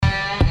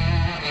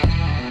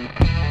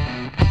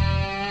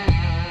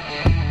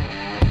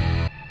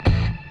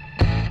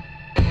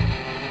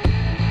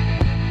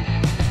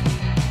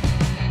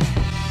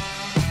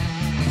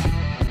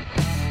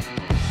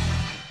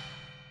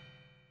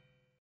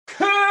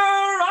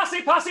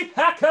Posse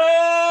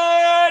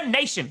Packer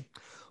Nation.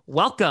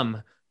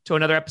 Welcome to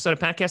another episode of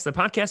Packcast, the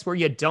podcast where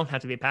you don't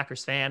have to be a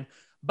Packers fan,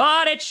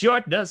 but it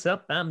sure does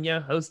help. I'm your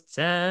host,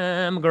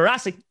 Sam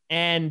Grassi.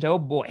 And oh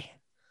boy,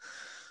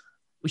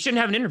 we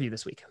shouldn't have an interview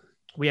this week.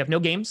 We have no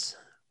games.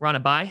 We're on a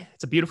bye.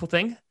 It's a beautiful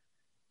thing.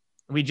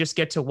 We just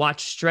get to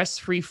watch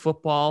stress-free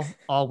football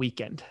all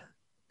weekend.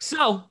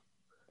 So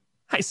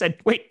I said,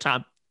 wait,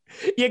 Tom,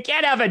 you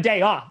can't have a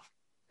day off.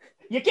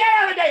 You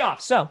can't have a day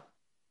off. So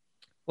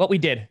what we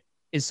did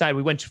is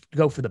we went to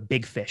go for the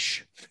big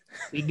fish.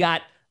 We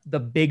got the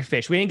big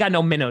fish. We ain't got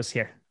no minnows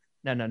here.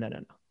 No.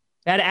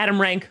 Had Adam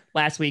Rank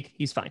last week.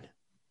 He's fine.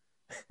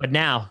 But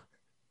now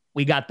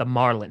we got the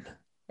marlin.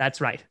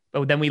 That's right.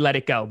 But then we let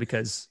it go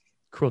because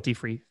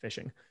cruelty-free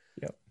fishing.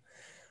 Yep.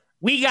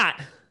 We got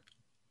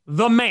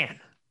the man,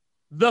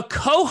 the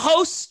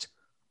co-host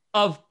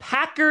of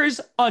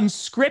Packers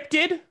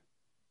Unscripted,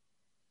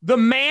 the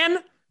man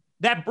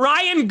that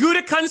Brian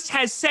Gutekunst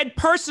has said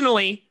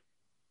personally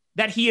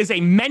that he is a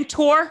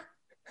mentor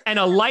and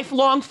a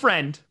lifelong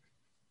friend.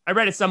 I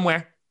read it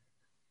somewhere.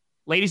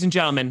 Ladies and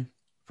gentlemen,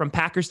 from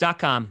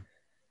Packers.com,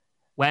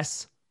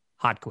 Wes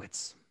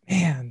Hodkiewicz.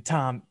 Man,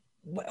 Tom,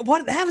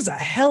 what? That was a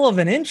hell of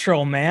an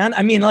intro, man.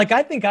 I mean, like,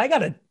 I think I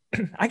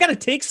gotta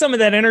take some of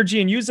that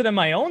energy and use it in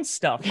my own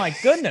stuff. My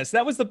goodness,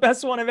 that was the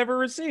best one I've ever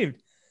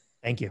received.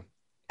 Thank you.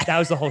 That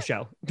was the whole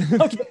show.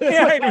 Okay,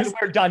 yeah,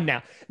 we're done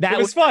now. That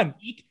was fun,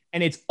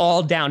 and it's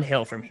all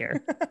downhill from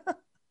here,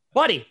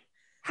 buddy.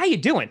 How you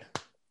doing?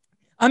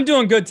 I'm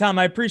doing good, Tom.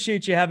 I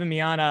appreciate you having me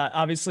on.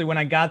 Obviously, when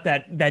I got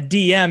that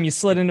DM, you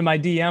slid into my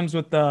DMs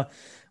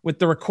with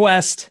the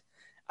request.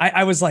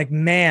 I was like,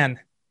 man,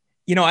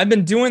 you know, I've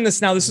been doing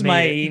this now. This is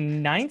my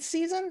 8th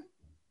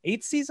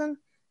season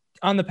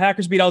on the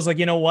Packers beat. I was like,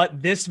 you know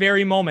what? This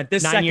very moment,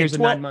 this 9 second, years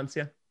and 9 months,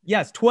 yeah.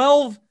 Yes,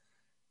 12.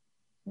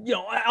 You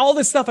know, all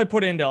this stuff I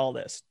put into all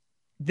this.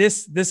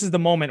 This is the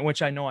moment in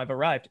which I know I've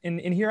arrived, and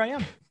here I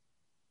am.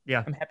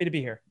 Yeah, I'm happy to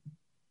be here.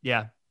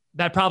 Yeah.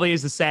 That probably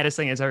is the saddest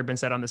thing that's ever been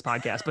said on this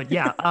podcast, but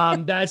yeah,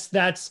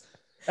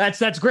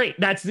 that's great.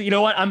 That's, you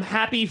know what? I'm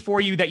happy for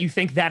you that you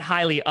think that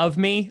highly of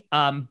me.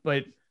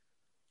 But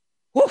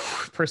whew,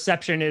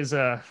 perception is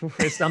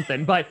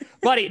something. But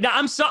buddy, no,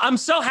 I'm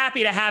so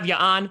happy to have you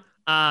on.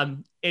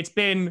 It's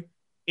been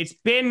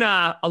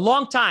a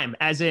long time,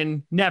 as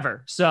in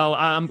never. So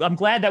I'm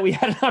glad that we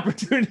had an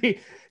opportunity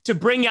to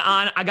bring you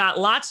on. I got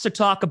lots to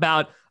talk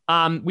about.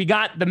 We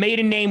got the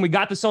maiden name, we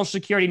got the social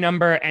security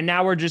number, and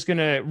now we're just going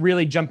to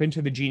really jump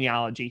into the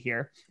genealogy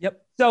here.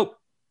 Yep. So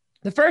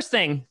the first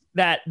thing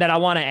that I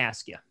want to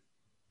ask you,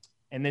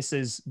 and this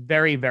is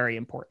very, very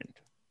important.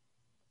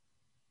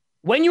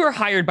 When you were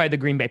hired by the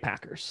Green Bay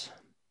Packers,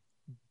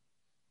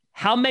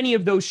 how many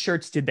of those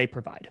shirts did they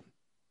provide?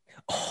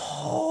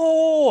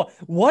 Oh,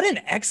 what an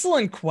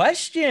excellent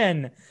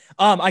question.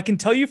 I can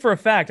tell you for a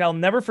fact, I'll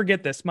never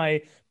forget this.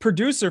 My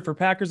producer for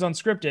Packers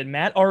Unscripted,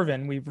 Matt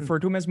Arvin, we refer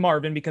to him as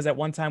Marvin because at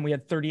one time we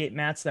had 38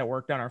 Matts that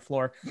worked on our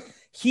floor.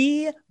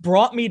 He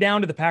brought me down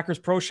to the Packers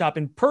Pro Shop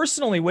and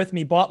personally with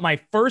me bought my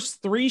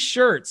first 3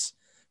 shirts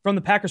from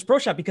the Packers Pro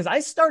Shop because I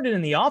started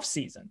in the off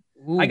season.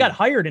 Ooh. I got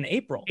hired in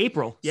April.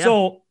 Yeah.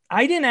 So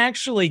I didn't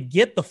actually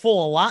get the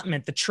full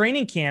allotment, the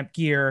training camp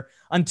gear,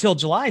 until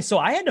July. So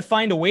I had to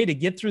find a way to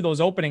get through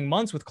those opening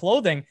months with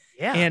clothing.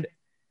 Yeah. And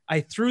I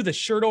threw the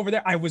shirt over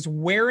there. I was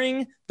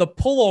wearing the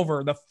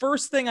pullover. The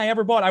first thing I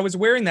ever bought, I was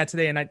wearing that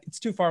today, and it's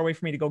too far away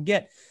for me to go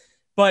get.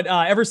 But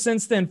ever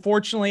since then,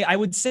 fortunately, I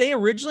would say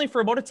originally for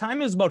about a time,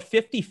 it was about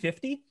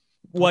 50-50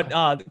 what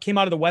came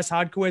out of the Wes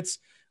Hodkiewicz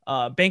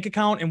bank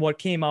account and what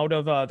came out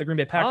of the Green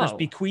Bay Packers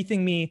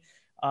bequeathing me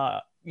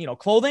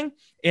clothing.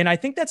 And I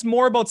think that's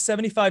more about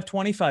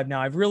 75-25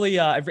 now. I've really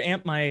I've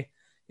ramped my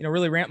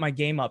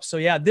game up. So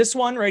yeah, this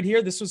one right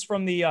here, this was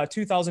from the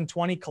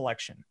 2020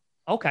 collection.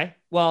 Okay.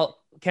 Well,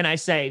 can I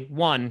say,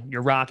 1,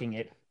 you're rocking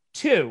it.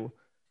 2,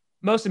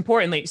 most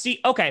importantly,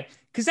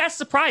 because that's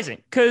surprising.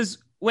 Because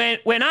when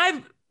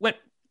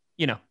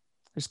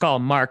just call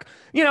him Mark.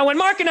 When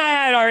Mark and I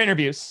had our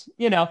interviews,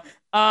 they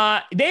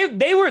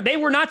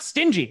were not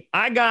stingy.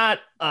 I got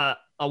a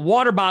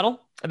water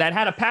bottle that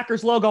had a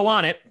Packers logo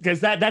on it because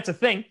that's a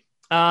thing.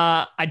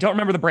 I don't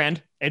remember the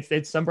brand.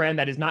 It's some brand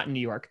that is not in New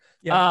York.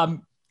 Yeah.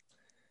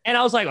 And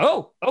I was like,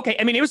 oh, okay.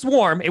 I mean, it was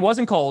warm. It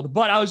wasn't cold,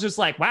 but I was just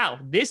like, wow,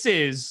 this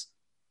is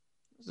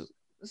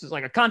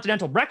like a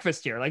continental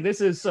breakfast here. Like this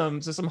is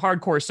some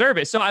hardcore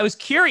service. So I was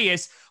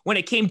curious when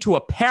it came to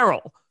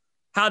apparel,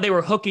 how they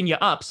were hooking you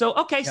up. So,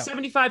 okay,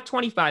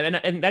 75-25,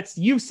 and that's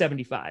you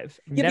 75.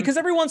 Yeah, because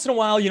every once in a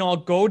while, I'll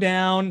go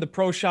down. The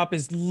Pro Shop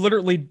is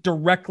literally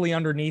directly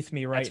underneath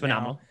me right now. That's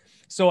phenomenal.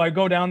 So I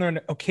go down there, and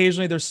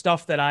occasionally there's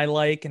stuff that I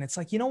like, and it's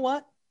like, you know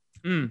what?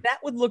 That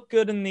would look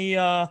good in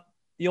the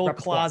old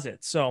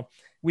closet. So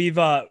we've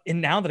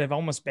and now that I've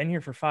almost been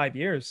here for 5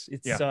 years,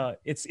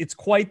 it's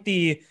quite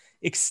the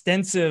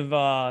extensive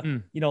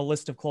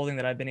list of clothing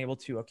that I've been able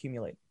to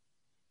accumulate.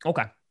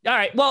 Okay. All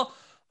right. Well,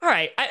 All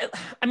right.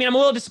 I mean, I'm a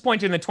little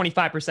disappointed in the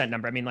 25%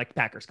 number. I mean, like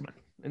Packers, come on.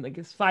 And like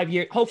it's 5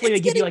 years. Hopefully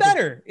It's they give you getting like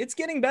better. It's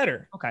getting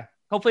better. okay.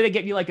 Hopefully they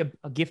get you like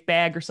a gift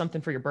bag or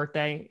something for your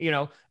birthday.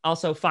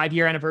 Also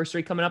 5-year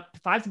anniversary coming up.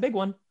 5's a big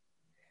one.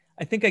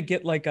 I think I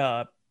get like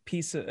a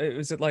piece of,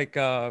 is it like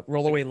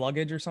rollaway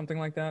luggage or something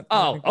like that?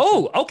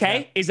 Okay.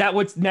 Yeah. Is that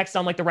what's next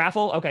on like the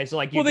raffle? Okay. So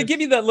like, Well, they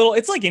give you that little,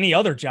 it's like any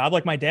other job.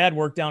 Like my dad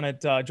worked down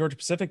at Georgia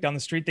Pacific down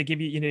the street. They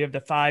give you, you have the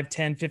 5,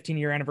 10,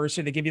 15-year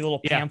anniversary. They give you a little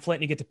pamphlet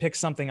and you get to pick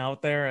something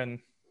out there and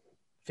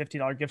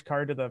 $50 gift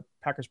card to the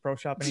Packers Pro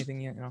Shop,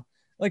 anything,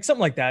 like something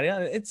like that.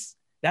 Yeah.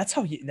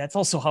 That's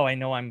also how I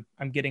know I'm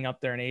getting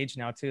up there in age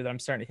now too, that I'm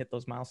starting to hit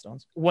those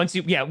milestones. Once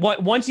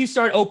you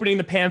start opening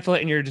the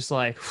pamphlet and you're just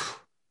like,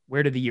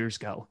 where did the years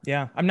go?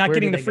 Yeah. I'm not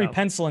getting the free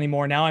pencil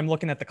anymore. Now I'm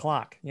looking at the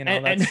clock,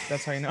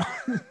 that's how you know.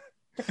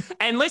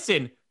 And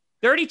listen,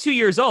 32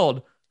 years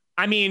old.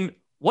 I mean,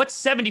 what's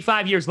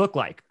 75 years look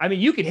like? I mean,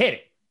 you could hit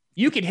it.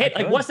 You could hit,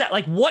 like, what's that?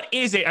 Like, what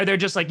is it? Are they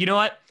just like, you know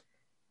what?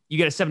 You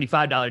get a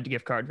 $75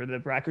 gift card for the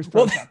Packers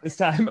Pro Shop this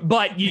time,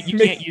 but you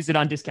can't use it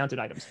on discounted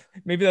items.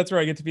 Maybe that's where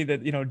I get to be the,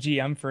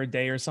 GM for a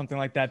day or something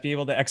like that, be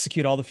able to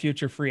execute all the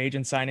future free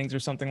agent signings or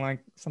something like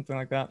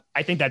that.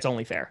 I think that's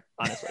only fair,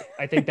 honestly.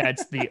 I think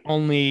that's the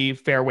only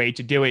fair way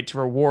to do it, to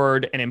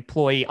reward an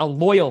employee, a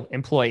loyal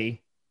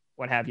employee,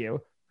 what have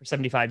you, for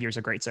 75 years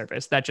of great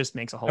service. That just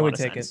makes a whole lot of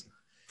sense.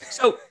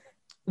 So,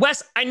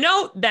 Wes, I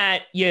know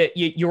that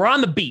you were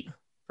on the beat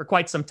for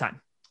quite some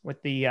time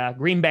with the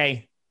Green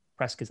Bay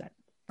Press-Gazette.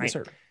 Right? Yes,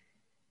 sir.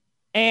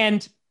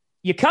 And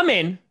you come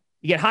in,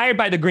 you get hired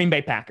by the Green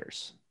Bay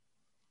Packers.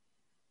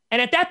 And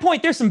at that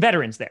point, there's some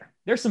veterans there.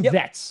 There's some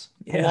vets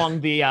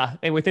along the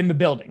within the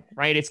building,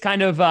 right? It's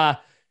kind of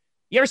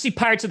you ever see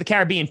Pirates of the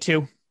Caribbean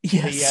 2?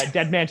 Yes. The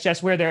Dead Man's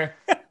Chest where they're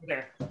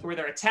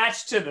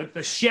attached to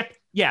the ship.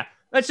 Yeah,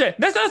 that's it.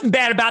 There's nothing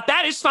bad about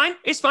that. It's fine.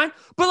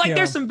 But like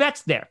there's some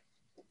vets there.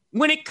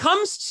 When it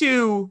comes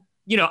to,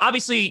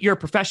 obviously you're a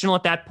professional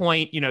at that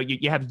point,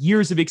 you have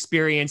years of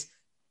experience.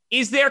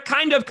 Is there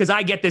kind of, because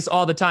I get this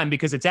all the time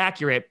because it's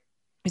accurate,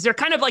 is there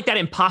kind of like that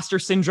imposter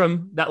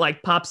syndrome that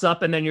like pops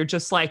up and then you're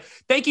just like,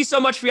 thank you so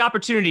much for the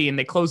opportunity. And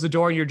they close the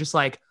door and you're just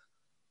like,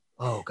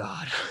 oh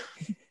God.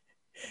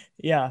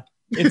 Yeah,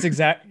 it's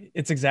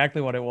exactly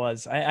what it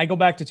was. I go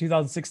back to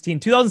 2016.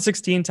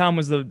 2016, Tom,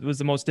 was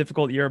the most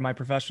difficult year of my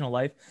professional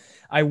life.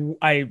 And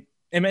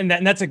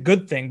that's a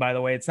good thing, by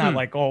the way. It's not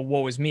like, oh,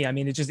 woe is me. I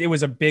mean, it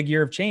was a big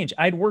year of change.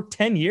 I'd worked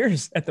 10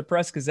 years at the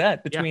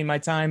Press-Gazette between my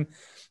time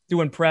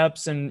doing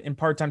preps and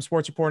part-time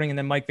sports reporting, and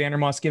then Mike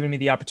Vandermoss giving me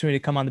the opportunity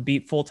to come on the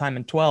beat full-time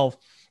in 12.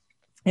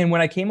 And when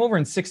I came over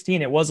in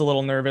 16, it was a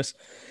little nervous.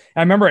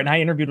 I remember it, and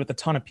I interviewed with a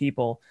ton of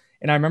people.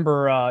 And I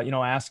remember,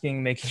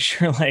 asking, making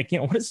sure, like,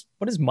 what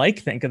does Mike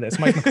think of this?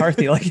 Mike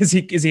McCarthy, like, is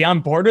he on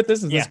board with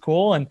this? Is this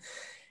cool?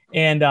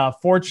 And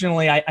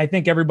fortunately, I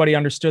think everybody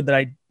understood that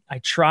I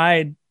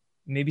tried.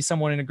 Maybe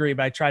someone didn't agree,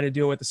 but I try to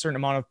do it with a certain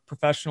amount of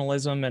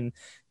professionalism and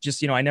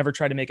just, I never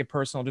try to make it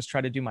personal, just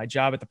try to do my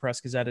job at the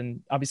Press-Gazette,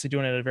 and obviously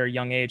doing it at a very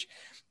young age.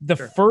 The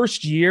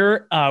first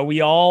year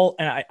we all,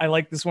 and I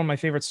like this, one of my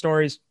favorite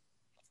stories,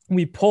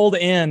 we pulled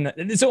in,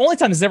 it's the only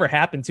time this has ever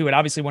happened too. It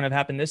obviously wouldn't have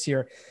happened this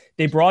year.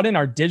 They brought in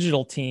our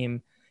digital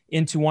team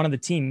into one of the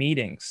team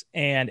meetings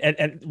and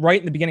at right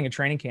in the beginning of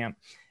training camp.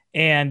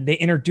 And they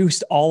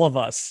introduced all of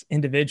us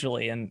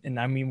individually. And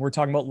I mean, we're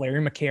talking about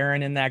Larry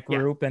McCarron in that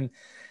group and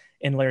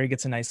Larry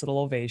gets a nice little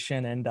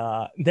ovation. And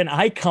then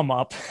I come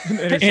up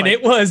and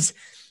it was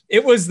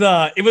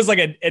like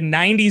a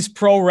 90s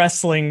pro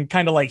wrestling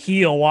kind of like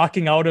heel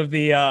walking out of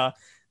the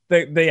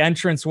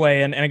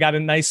entranceway. And I got a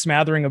nice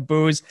smattering of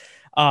booze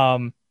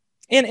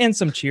and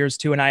some cheers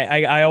too. And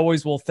I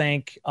always will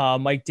thank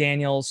Mike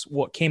Daniels,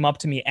 what came up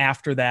to me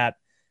after that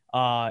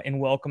and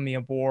welcomed me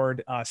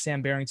aboard.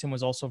 Sam Barrington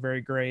was also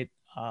very great.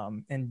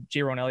 And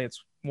J-Ron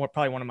Elliott's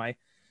probably one of my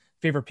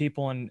favorite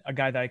people and a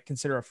guy that I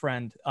consider a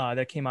friend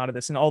that came out of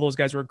this. And all those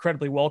guys were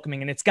incredibly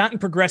welcoming, and it's gotten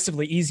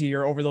progressively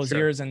easier over those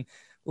years. And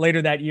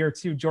later that year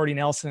too, Jordy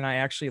Nelson and I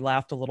actually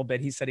laughed a little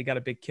bit. He said he got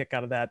a big kick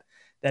out of that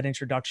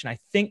introduction. I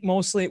think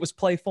mostly it was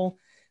playful,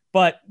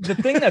 but the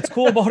thing that's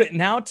cool about it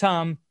now,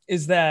 Tom,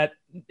 is that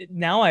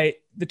now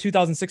the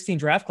 2016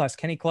 draft class,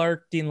 Kenny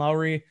Clark, Dean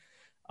Lowry,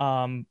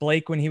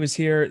 Blake, when he was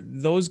here,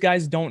 those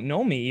guys don't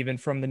know me even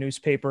from the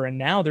newspaper. And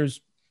now there's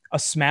a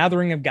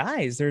smattering of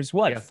guys. There's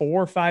 4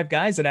 or 5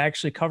 guys that I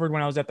actually covered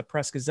when I was at the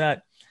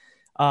Press-Gazette.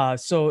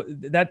 So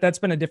that's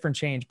been a different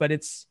change, but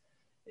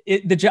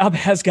the job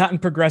has gotten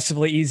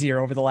progressively easier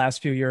over the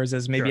last few years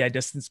as maybe I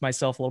distanced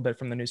myself a little bit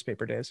from the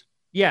newspaper days.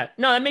 Yeah,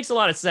 no, that makes a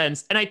lot of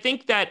sense. And I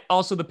think that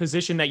also the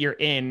position that you're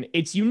in,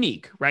 it's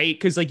unique, right?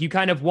 Because like you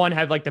kind of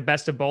have like the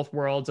best of both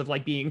worlds of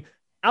like being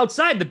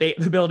outside the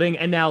building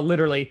and now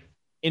literally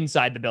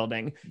inside the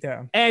building.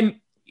 Yeah. And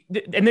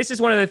this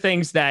is one of the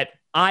things that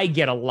I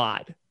get a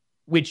lot,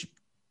 which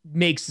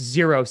makes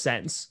zero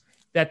sense,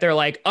 that they're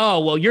like, oh,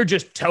 well, you're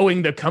just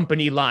towing the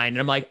company line. And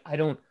I'm like, I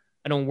don't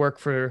work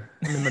for,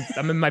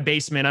 I'm in my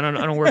basement. I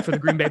don't work for the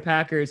Green Bay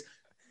Packers.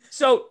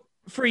 So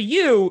for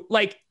you,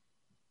 like,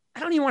 I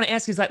don't even want to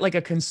ask, is that like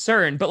a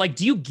concern, but like,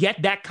 do you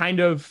get that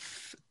kind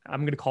of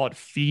I'm going to call it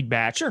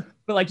feedback. Sure.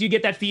 But like, do you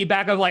get that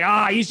feedback of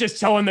like, he's just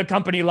towing the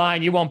company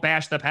line. You won't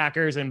bash the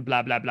Packers and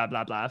blah, blah, blah,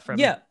 blah, blah.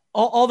 Yeah.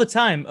 All the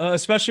time,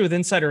 especially with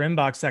Insider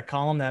Inbox, that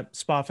column that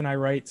Spoff and I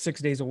write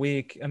 6 days a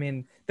week. I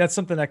mean, that's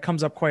something that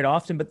comes up quite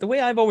often. But the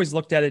way I've always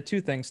looked at it, two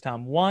things,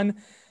 Tom. One,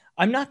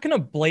 I'm not going to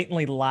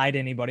blatantly lie to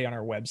anybody on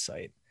our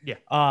website. Yeah.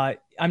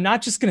 I'm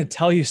not just going to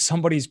tell you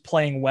somebody's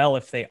playing well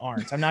if they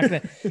aren't. I'm not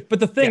going to.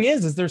 But the thing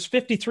is there's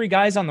 53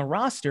 guys on the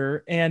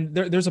roster, and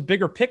there's a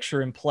bigger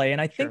picture in play.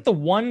 And I think the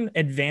one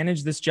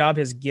advantage this job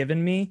has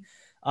given me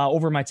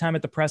over my time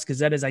at the Press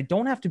Gazette is I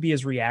don't have to be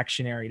as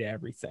reactionary to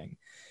everything.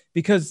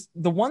 Because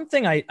the one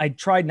thing I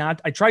tried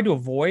to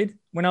avoid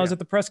when I was at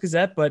the Press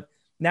Gazette, but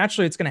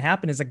naturally it's going to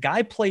happen, is a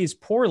guy plays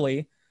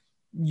poorly,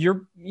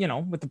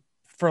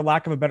 for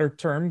lack of a better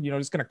term,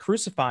 just going to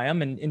crucify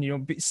him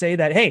and say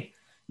that, hey,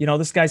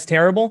 this guy's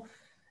terrible.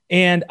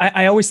 And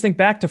I always think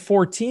back to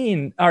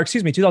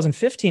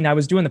 2015, I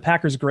was doing the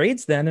Packers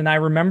grades then. And I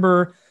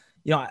remember,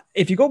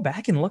 if you go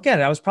back and look at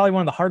it, I was probably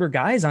one of the harder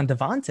guys on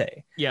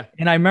Devontae. Yeah.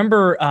 And I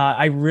remember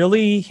I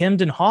really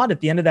hemmed and hawed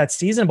at the end of that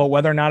season about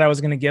whether or not I was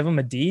going to give him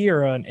a D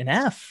or an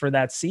F for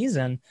that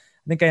season.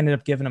 I think I ended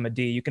up giving him a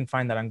D. You can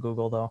find that on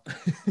Google though.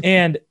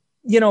 And,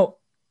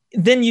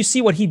 then you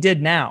see what he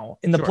did now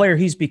in the player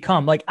he's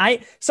become. Like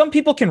some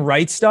people can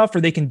write stuff or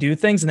they can do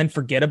things and then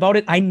forget about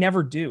it. I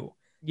never do.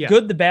 Yeah.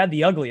 Good, the bad,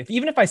 the ugly.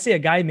 Even if I say a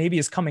guy maybe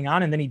is coming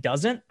on and then he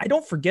doesn't, I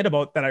don't forget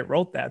about that I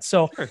wrote that.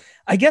 So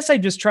I guess I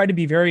just try to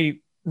be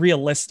very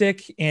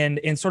realistic and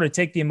sort of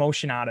take the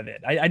emotion out of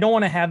it. I don't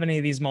want to have any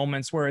of these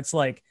moments where it's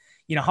like,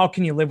 how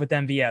can you live with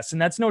MVS?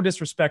 And that's no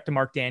disrespect to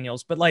Mark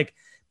Daniels, but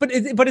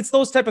it's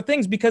those type of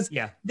things, because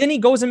then he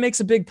goes and makes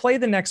a big play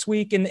the next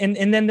week. And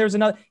then there's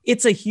another,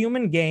 it's a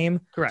human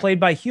game played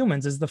by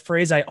humans is the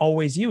phrase I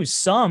always use.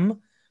 Some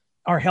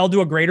are held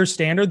to a greater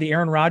standard, the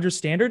Aaron Rodgers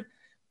standard.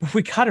 But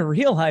we got to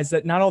realize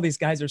that not all these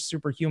guys are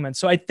superhuman.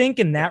 So I think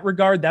in that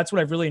regard, that's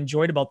what I've really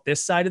enjoyed about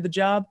this side of the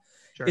job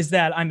is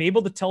that I'm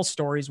able to tell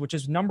stories, which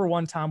is number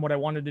one, Tom, what I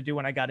wanted to do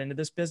when I got into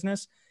this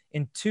business.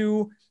 And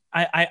two,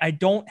 I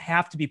don't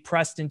have to be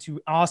pressed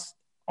into us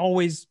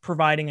always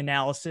providing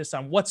analysis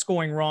on what's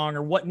going wrong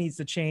or what needs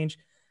to change.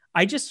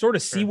 I just sort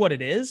of see what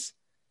it is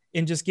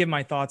and just give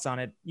my thoughts on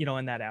it,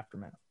 in that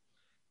aftermath.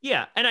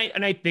 Yeah. And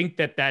I think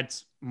that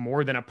that's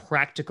more than a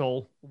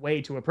practical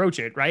way to approach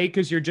it, right?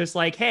 Because you're just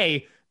like,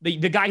 hey, the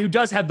guy who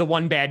does have the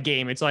one bad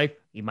game, it's like,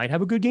 he might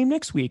have a good game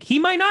next week. He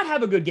might not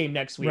have a good game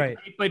next week. Right?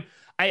 But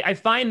I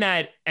find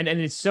that, and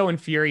it's so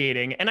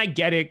infuriating, and I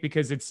get it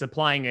because it's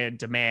supplying a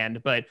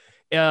demand, but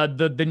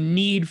the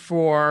need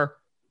for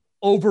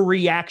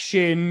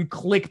overreaction,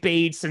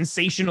 clickbait,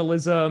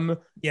 sensationalism.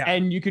 Yeah.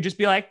 And you could just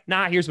be like,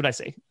 nah, here's what I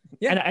say.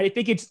 Yeah. And I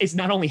think it's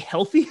not only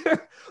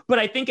healthier, but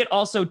I think it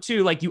also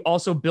too, like you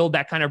also build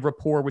that kind of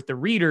rapport with the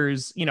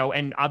readers,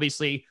 and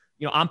obviously,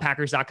 on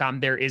Packers.com,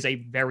 there is a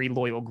very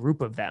loyal group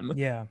of them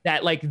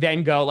that like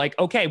then go like,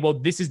 okay, well,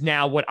 this is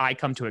now what I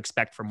come to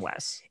expect from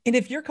Wes. And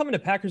if you're coming to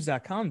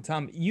Packers.com,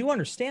 Tom, you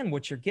understand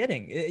what you're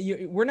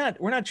getting. We're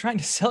not trying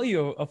to sell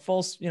you a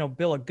false,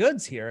 bill of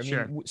goods here. I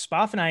mean,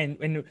 Spoff and I,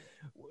 and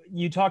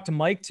you talk to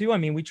Mike too. I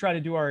mean, we try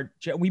to do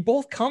we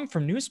both come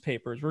from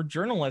newspapers. We're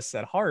journalists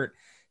at heart.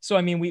 So,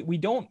 I mean, we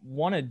don't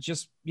want to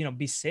just,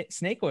 be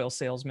snake oil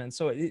salesmen.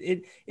 So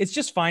it's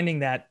just finding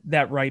that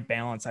right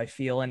balance, I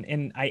feel.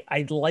 And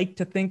I'd like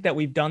to think that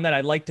we've done that.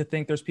 I'd like to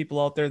think there's people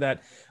out there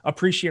that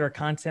appreciate our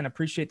content,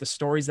 appreciate the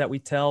stories that we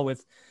tell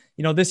with,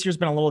 this year's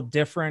been a little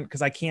different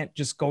because I can't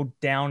just go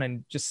down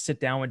and just sit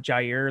down with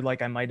Jair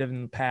like I might have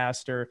in the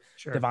past or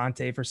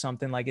Devontae for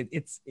something like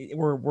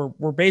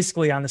we're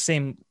basically on the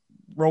same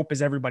rope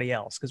as everybody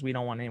else because we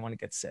don't want anyone to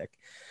get sick.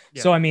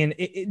 Yeah. So, I mean,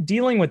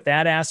 dealing with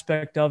that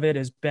aspect of it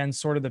has been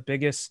sort of the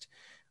biggest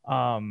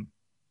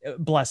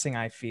blessing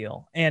I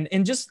feel.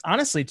 And just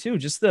honestly too,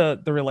 just the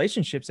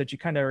relationships that you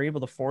kind of are able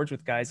to forge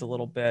with guys a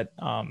little bit,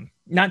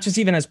 not just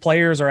even as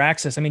players or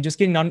access. I mean, just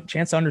getting a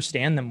chance to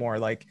understand them more,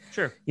 like,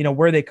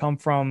 where they come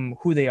from,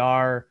 who they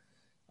are,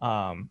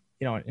 and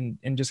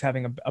just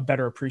having a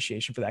better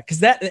appreciation for that. Because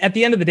that, at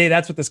the end of the day,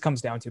 that's what this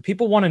comes down to.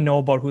 People want to know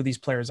about who these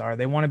players are.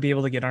 They want to be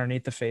able to get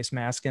underneath the face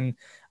mask. And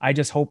I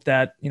just hope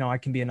that, I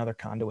can be another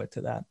conduit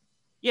to that.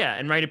 Yeah.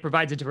 And it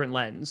provides a different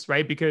lens,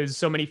 right? Because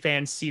so many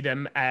fans see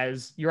them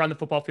as you're on the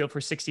football field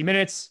for 60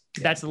 minutes.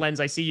 Yeah. That's the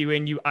lens I see you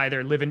in. You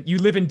either live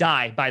and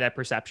die by that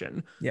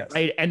perception. Yes.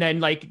 Right. And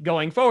then like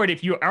going forward,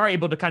 if you are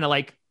able to kind of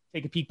like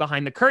take a peek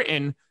behind the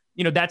curtain,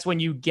 that's when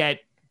you get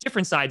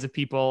different sides of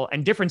people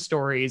and different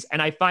stories. And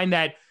I find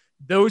that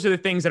those are the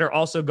things that are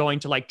also going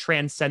to like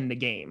transcend the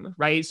game,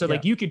 right? So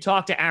like you could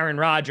talk to Aaron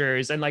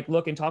Rodgers and like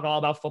look and talk all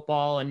about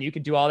football and you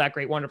could do all that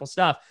great, wonderful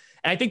stuff.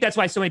 And I think that's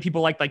why so many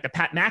people like the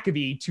Pat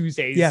McAfee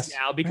Tuesdays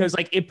now, because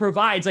like it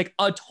provides like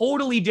a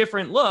totally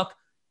different look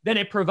than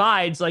it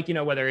provides like,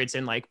 whether it's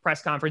in like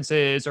press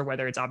conferences or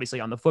whether it's obviously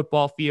on the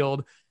football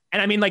field.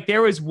 And I mean, like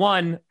there was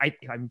one, if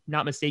I'm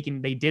not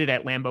mistaken, they did it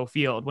at Lambeau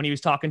Field when he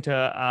was talking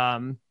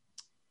to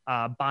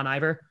Bon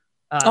Iver.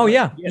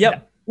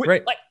 Yep.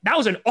 Right. Like that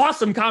was an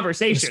awesome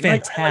conversation.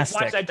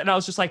 Fantastic. Like, and I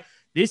was just like,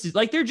 this is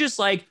like, they're just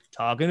like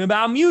talking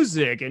about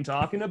music and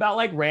talking about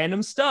like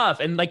random stuff.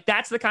 And like,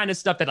 that's the kind of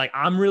stuff that like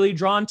I'm really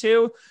drawn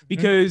to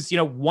because, you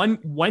know,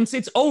 once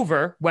it's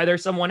over, whether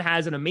someone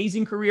has an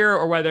amazing career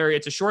or whether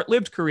it's a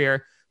short-lived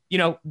career, you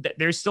know,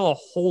 there's still a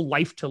whole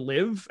life to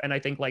live. And I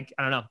think like,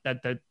 I don't know,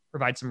 that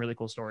provides some really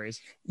cool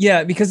stories.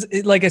 Yeah. Because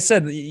like I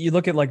said, you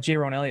look at like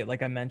Jayrone Elliott,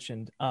 like I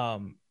mentioned,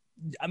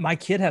 my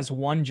kid has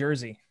one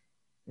jersey.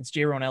 It's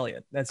Jayrone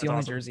Elliott. That's the only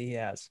awesome. jersey he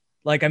has.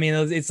 Like, I mean,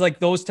 it's like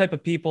those type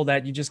of people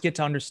that you just get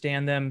to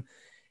understand them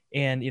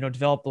and, you know,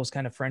 develop those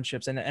kind of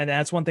friendships. And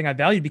that's one thing I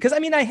valued because I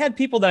mean, I had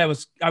people that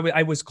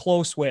I was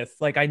close with,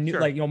 like I knew,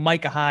 like, you know,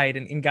 Micah Hyde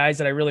and guys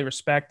that I really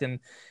respect and,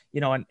 you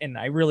know, and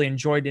I really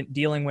enjoyed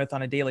dealing with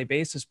on a daily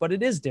basis, but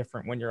it is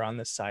different when you're on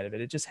this side of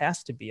it. It just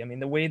has to be. I mean,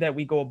 the way that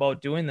we go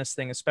about doing this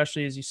thing,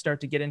 especially as you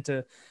start to get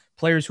into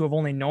players who have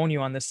only known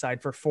you on this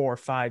side for 4,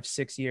 5,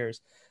 6 years,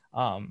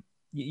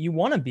 you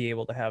want to be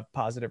able to have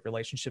positive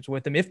relationships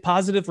with them if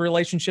positive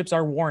relationships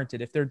are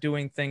warranted, if they're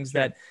doing things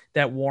that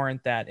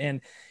warrant that. And,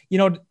 you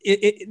know,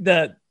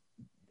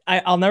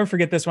 I'll never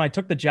forget this. When I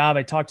took the job,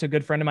 I talked to a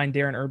good friend of mine,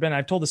 Darren Urban.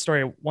 I've told the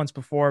story once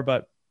before,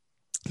 but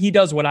he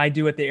does what I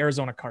do at the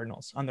Arizona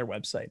Cardinals on their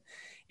website.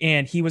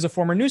 And he was a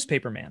former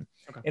newspaper man.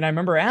 Okay. And I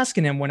remember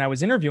asking him when I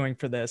was interviewing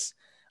for this,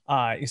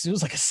 it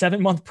was like a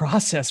 7-month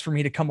process for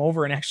me to come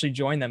over and actually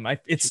join them.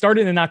 It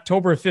started in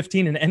October of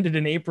 15 and ended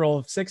in April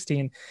of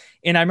 16.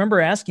 And I remember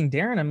asking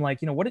Darren, I'm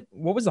like, you know, what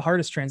was the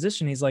hardest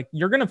transition? He's like,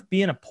 you're going to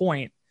be in a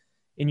point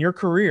in your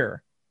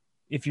career,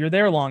 if you're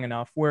there long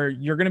enough, where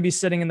you're going to be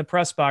sitting in the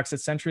press box at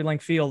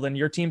CenturyLink Field and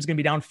your team's going to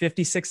be down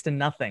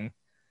 56-0.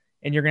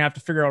 And you're going to have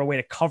to figure out a way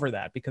to cover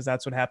that because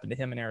that's what happened to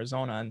him in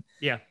Arizona.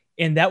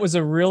 And that was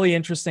a really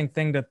interesting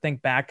thing to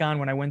think back on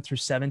when I went through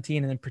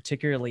 17 and then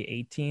particularly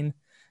 18.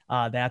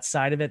 That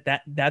side of it,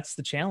 that's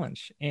the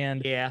challenge.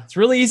 And it's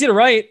really easy to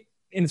write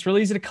and it's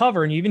really easy to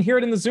cover. And you even hear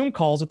it in the Zoom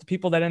calls with the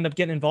people that end up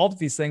getting involved with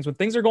these things. When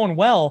things are going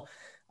well,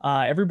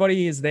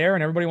 everybody is there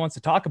and everybody wants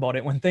to talk about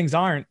it. When things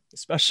aren't,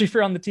 especially if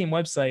you're on the team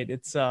website,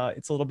 it's a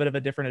little bit of a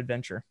different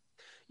adventure.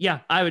 Yeah,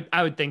 I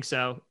would think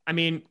so. I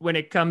mean, when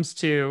it comes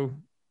to,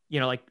 you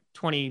know, like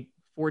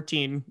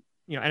 2014,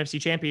 you know, NFC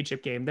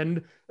Championship game,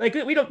 then like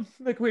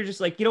we're just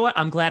like, you know what?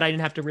 I'm glad I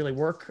didn't have to really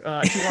work too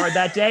hard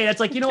that day. That's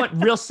like, you know what?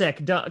 Real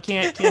sick.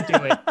 Can't do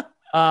it.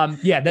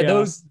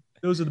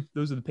 Those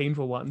are the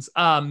painful ones.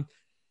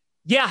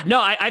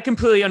 I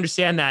completely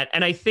understand that.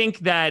 And I think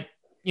that,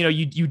 you know,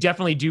 you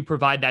definitely do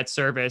provide that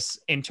service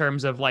in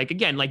terms of like,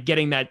 again, like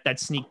getting that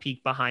sneak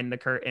peek behind the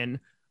curtain.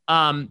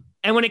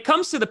 And when it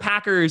comes to the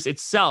Packers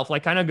itself,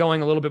 like kind of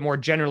going a little bit more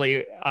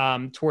generally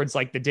towards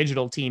like the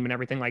digital team and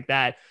everything like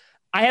that,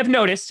 I have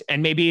noticed,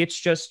 and maybe it's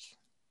just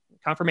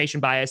confirmation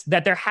bias,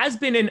 that there has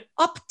been an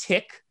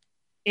uptick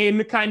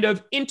in kind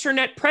of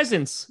internet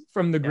presence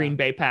from the Green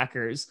Bay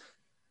Packers.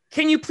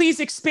 Can you please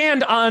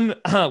expand on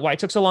why it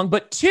took so long?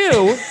 But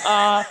 2,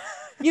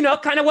 you know,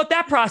 kind of what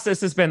that process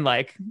has been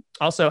like.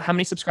 Also, how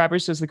many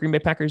subscribers does the Green Bay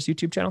Packers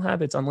YouTube channel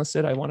have? It's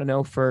unlisted. I want to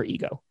know for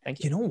ego. Thank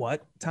you. You know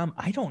what, Tom?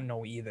 I don't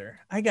know either.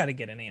 I got to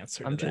get an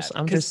answer. I'm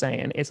just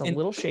saying it's a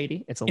little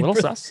shady. It's a little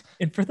sus.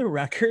 And for the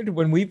record,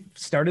 when we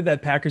started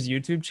that Packers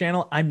YouTube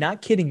channel, I'm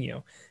not kidding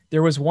you.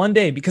 There was one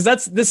day, because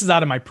this is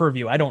out of my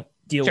purview. I don't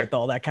deal with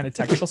all that kind of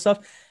technical stuff.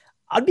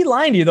 I'd be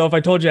lying to you though if I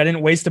told you I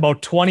didn't waste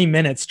about 20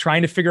 minutes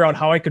trying to figure out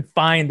how I could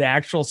find the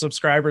actual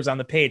subscribers on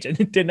the page. And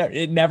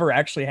it never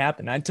actually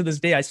happened. And to this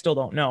day, I still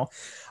don't know.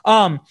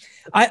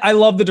 I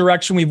love the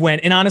direction we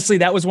went. And honestly,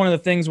 that was one of the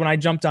things when I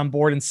jumped on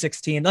board in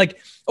 16, like,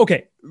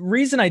 okay,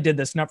 reason I did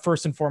this, not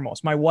first and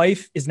foremost, my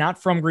wife is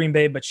not from Green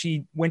Bay, but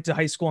she went to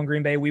high school in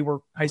Green Bay. We were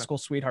high school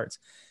sweethearts.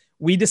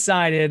 We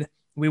decided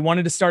we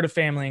wanted to start a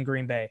family in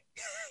Green Bay.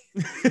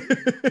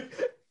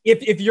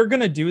 If you're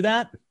going to do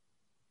that,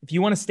 if you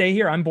want to stay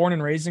here, I'm born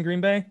and raised in Green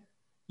Bay.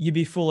 You'd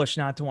be foolish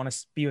not to want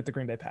to be with the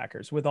Green Bay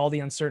Packers with all the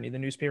uncertainty, the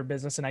newspaper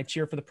business. And I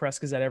cheer for the Press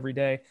Gazette every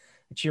day.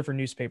 I cheer for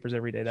newspapers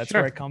every day. That's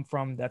where I come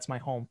from. That's my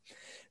home.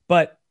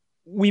 But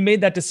we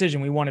made that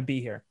decision. We want to be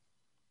here.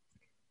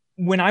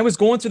 When I was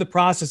going through the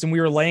process and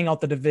we were laying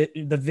out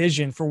the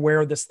vision for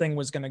where this thing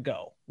was going to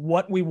go,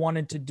 what we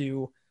wanted to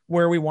do,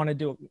 where we want to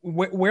do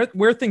it,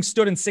 where things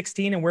stood in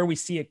 16 and where we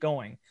see it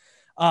going.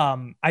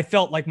 I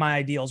felt like my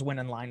ideals went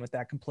in line with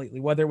that completely,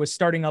 whether it was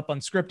starting up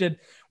unscripted,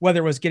 whether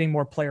it was getting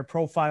more player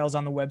profiles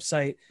on the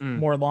website,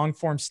 more long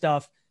form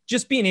stuff,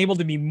 just being able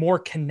to be more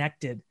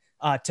connected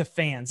to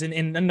fans. And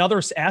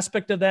another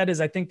aspect of that is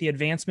I think the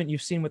advancement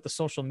you've seen with the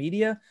social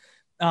media.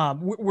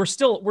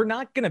 We're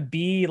not going to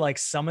be like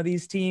some of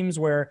these teams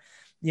where,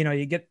 you know,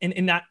 you get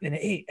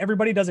hey,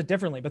 everybody does it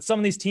differently, but some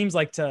of these teams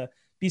like to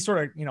be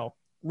sort of, you know,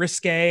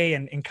 risque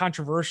and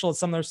controversial and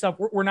some of their stuff.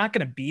 We're not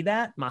going to be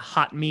that. My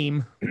hot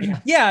meme.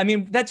 Yeah. I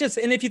mean,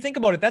 and if you think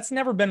about it, that's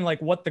never been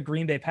like what the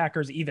Green Bay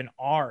Packers even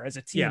are as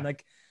a team. Yeah.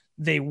 Like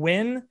they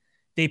win,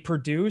 they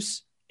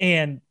produce,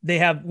 and they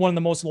have one of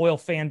the most loyal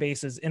fan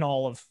bases in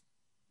all of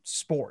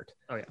sport.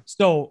 Oh yeah.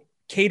 So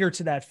cater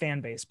to that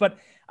fan base. But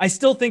I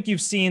still think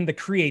you've seen the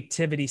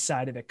creativity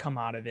side of it come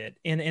out of it.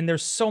 And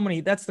there's so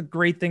many, that's the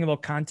great thing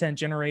about content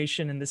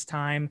generation in this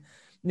time.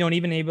 and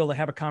even able to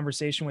have a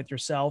conversation with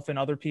yourself and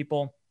other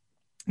people,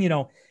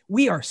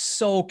 we are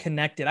so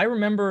connected. I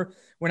remember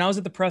when I was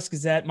at the Press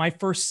Gazette, my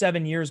first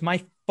 7 years,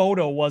 my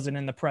photo wasn't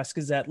in the Press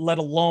Gazette, let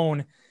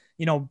alone,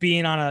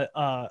 being on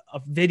a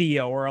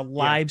video or a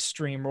live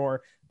stream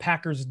or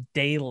Packers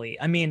Daily.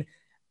 I mean,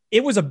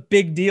 it was a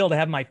big deal to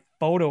have my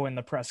photo in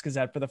the Press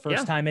Gazette for the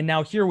first time. And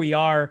now here we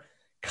are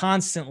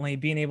constantly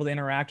being able to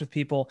interact with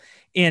people.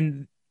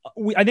 And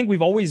I think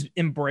we've always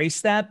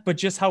embraced that, but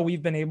just how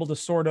we've been able to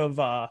sort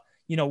of,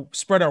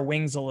 spread our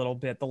wings a little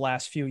bit the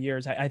last few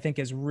years, I think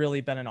has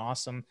really been an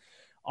awesome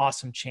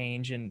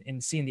change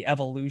in seeing the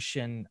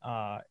evolution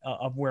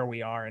of where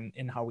we are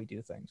and how we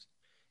do things.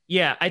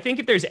 Yeah, I think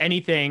if there's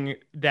anything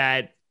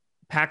that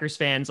Packers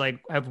fans like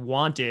have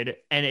wanted,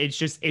 and it's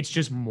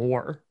just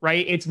more,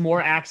 right? It's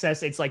more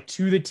access. It's like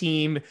to the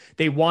team.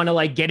 They want to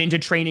like get into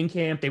training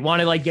camp. They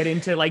want to like get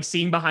into like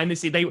seeing behind the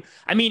scenes.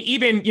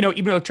 Even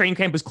though training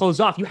camp was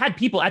closed off, you had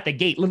people at the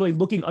gate literally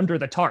looking under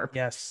the tarp.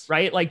 Yes.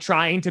 Right. Like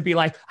trying to be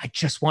like, I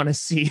just want to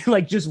see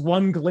like just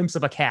one glimpse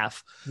of a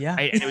calf. Yeah.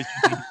 Right? And it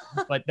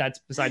was, but that's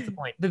besides the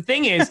point. The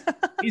thing is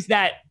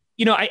that,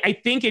 I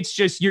think it's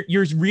just,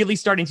 you're really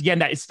starting to get in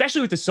that, especially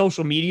with the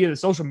social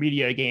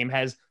media game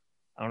has,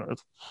 I don't know.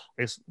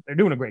 They're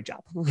doing a great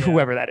job,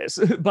 whoever that is,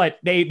 but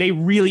they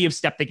really have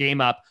stepped the game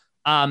up.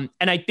 And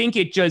I think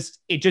it just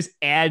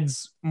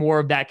adds more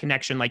of that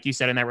connection, like you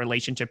said, in that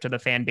relationship to the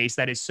fan base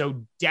that is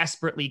so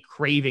desperately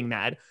craving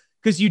that.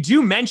 Because you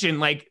do mention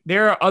like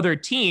there are other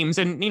teams,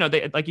 and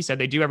they, like you said,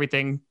 they do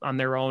everything on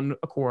their own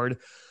accord.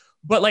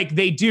 But like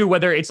they do,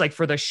 whether it's like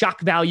for the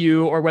shock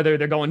value or whether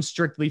they're going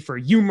strictly for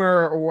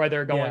humor or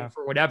whether they're going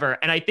for whatever.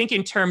 And I think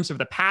in terms of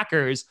the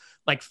Packers,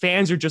 like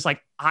fans are just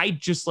like, I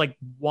just like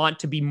want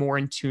to be more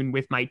in tune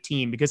with my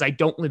team because I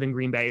don't live in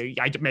Green Bay.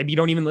 Maybe you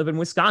don't even live in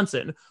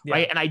Wisconsin.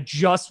 Right. And I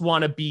just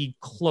want to be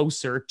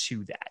closer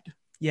to that.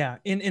 Yeah.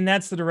 And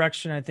that's the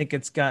direction I think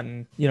it's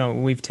gotten,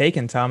 we've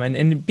taken, Tom,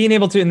 and being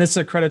able to, and this is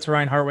a credit to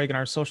Ryan Hartwig and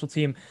our social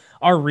team,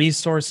 our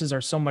resources are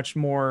so much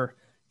more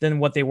than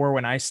what they were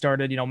when I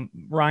started.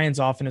 Ryan's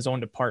off in his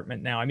own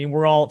department now. I mean,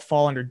 we're all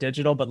fall under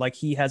digital, but like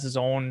he has his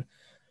own,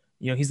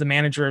 he's the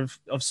manager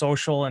of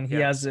social, and he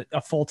has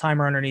a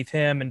full-timer underneath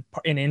him and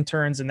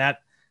interns. And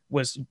that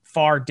was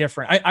far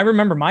different. I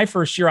remember my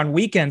first year on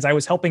weekends, I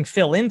was helping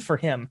fill in for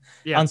him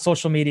on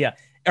social media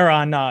or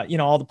on,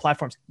 all the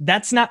platforms.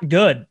 That's not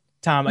good,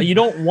 Tom. You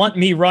don't want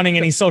me running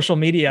any social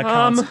media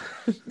accounts.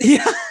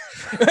 Yeah.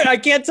 I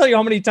can't tell you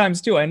how many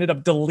times too I ended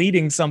up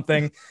deleting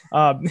something.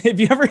 If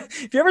you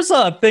ever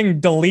saw a thing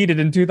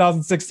deleted in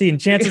 2016,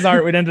 chances are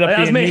it would end up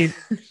being me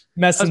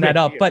messing that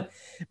up. But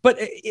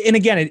and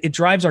again, it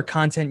drives our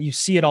content. You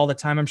see it all the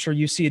time. I'm sure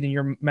you see it in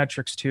your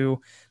metrics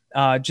too.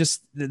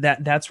 Just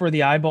that's where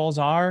the eyeballs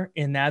are,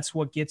 and that's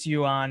what gets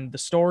you on the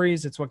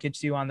stories. It's what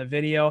gets you on the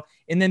video,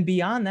 and then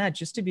beyond that,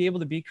 just to be able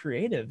to be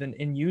creative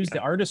and use the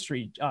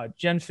artistry.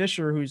 Jen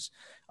Fisher, who's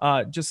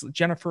just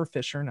Jennifer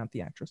Fisher, not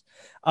the actress.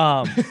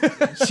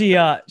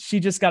 She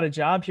just got a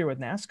job here with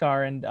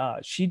NASCAR,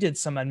 and she did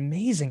some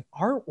amazing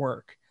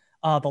artwork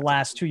the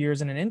last 2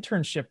 years in an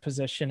internship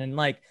position, and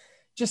like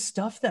just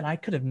stuff that I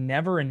could have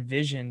never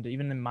envisioned,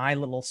 even in my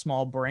little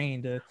small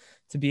brain,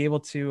 to be able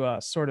to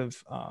sort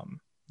of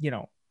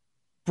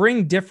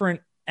bring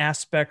different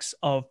aspects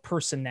of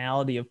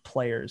personality of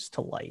players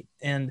to light.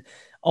 And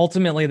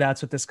ultimately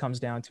that's what this comes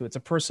down to. It's a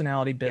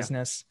personality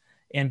business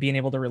and being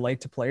able to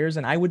relate to players.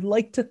 And I would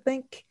like to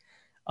think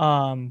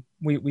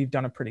we've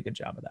done a pretty good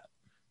job of that.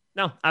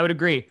 No, I would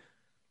agree.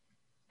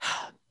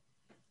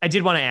 I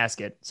did want to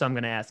ask it, so I'm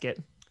going to ask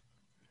it.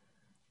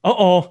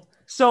 Uh-oh.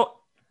 So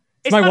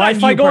is my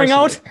Wi-Fi going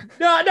out?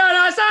 No, it's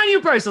not on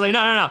you personally.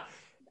 No.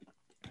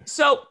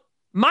 So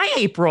my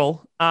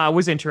April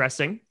was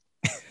interesting.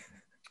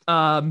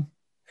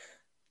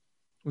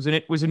 Was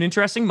an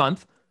interesting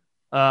month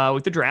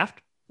with the draft.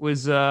 It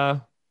was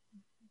a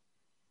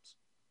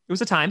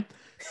time.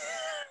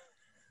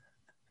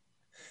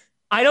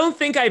 I don't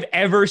think I've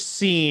ever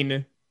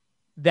seen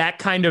that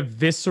kind of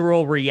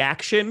visceral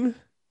reaction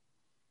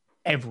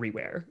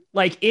everywhere.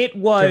 Like it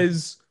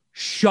was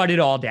shut it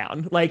all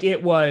down. Like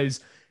it was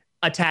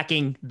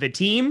attacking the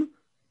team.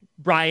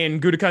 Brian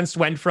Gutekunst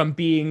went from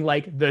being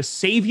like the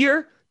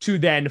savior to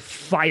then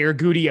fire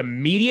Goody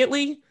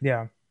immediately.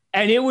 Yeah.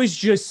 And it was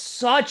just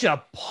such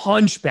a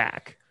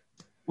punchback,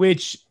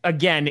 which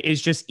again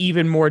is just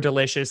even more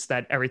delicious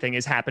that everything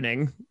is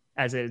happening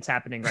as it's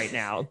happening right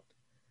now.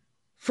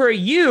 For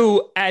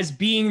you, as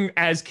being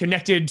as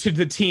connected to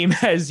the team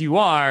as you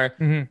are,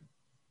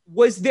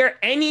 was there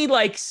any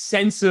like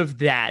sense of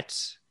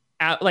that?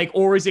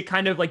 Or is it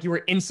kind of like you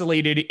were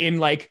insulated in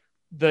like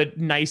the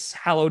nice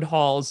hallowed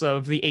halls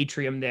of the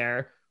atrium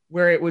there,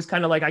 where it was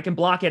kind of like I can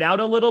block it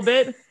out a little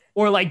bit?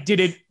 Or like did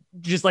it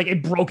just like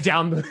it broke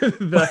down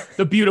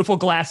the beautiful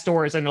glass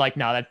doors and like,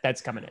 no, that's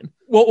coming in?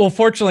 Well,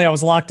 fortunately I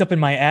was locked up in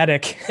my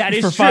attic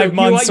for 5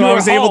 months. So I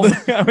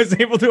was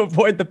able to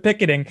avoid the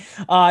picketing.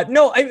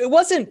 No, it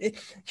wasn't.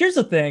 Here's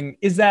the thing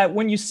is that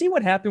when you see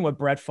what happened with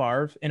Brett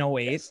Favre in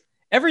 2008,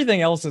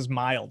 Everything else is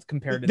mild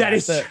compared to That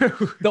is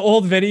true. The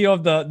old video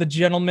of the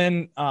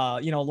gentleman,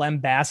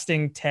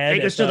 lambasting Ted.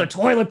 Take us to the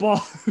toilet bowl.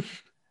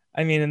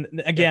 I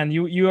mean, again,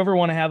 you ever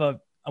want to have a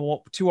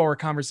 2-hour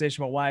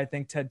conversation about why I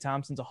think Ted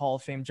Thompson's a Hall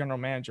of Fame general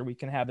manager, we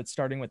can have it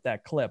starting with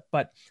that clip.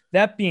 But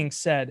that being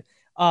said,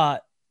 I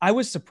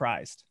was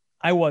surprised.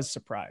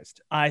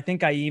 I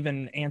think I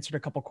even answered a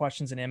couple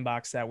questions in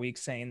inbox that week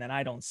saying that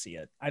I don't see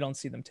it. I don't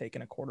see them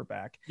taking a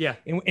quarterback. Yeah.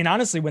 And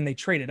honestly, when they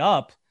traded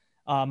up,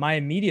 my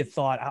immediate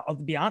thought, I'll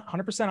be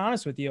 100%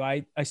 honest with you.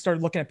 I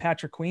started looking at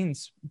Patrick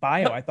Queen's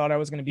bio. I thought I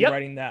was going to be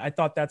writing that. I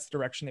thought that's the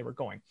direction they were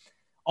going.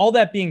 All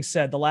that being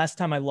said, the last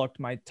time I looked,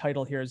 my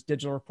title here is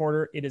digital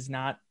reporter. It is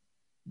not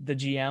the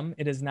GM.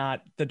 It is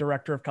not the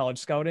director of college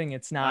scouting.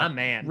 It's not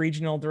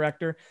regional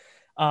director.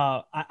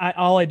 All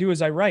I do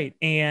is I write.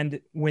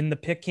 And when the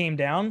pick came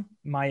down,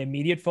 my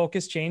immediate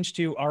focus changed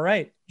to, all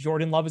right,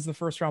 Jordan Love is the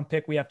first round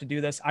pick. We have to do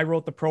this. I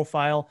wrote the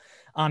profile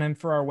on him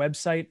for our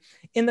website.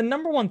 And the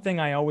number one thing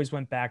I always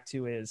went back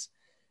to is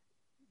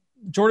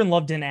Jordan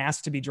Love didn't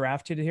ask to be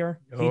drafted here.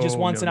 He just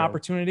wants an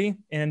opportunity.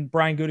 And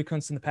Brian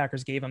Gutekunst and the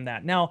Packers gave him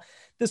that. Now,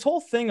 this whole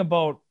thing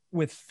about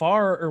with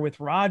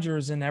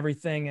Rodgers and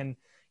everything, and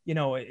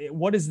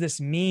what does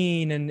this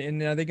mean?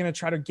 And are they going to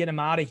try to get him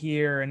out of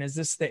here? And is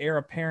this the heir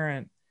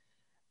apparent?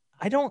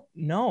 I don't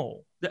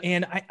know.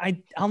 And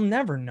I'll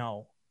never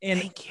know. And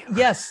thank you.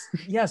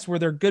 Yes. Were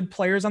there good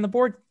players on the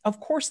board? Of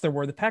course there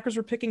were. The Packers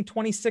were picking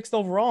 26th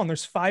overall, and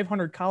there's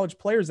 500 college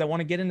players that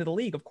want to get into the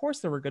league. Of course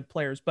there were good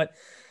players, but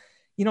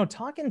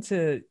talking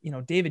to,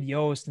 David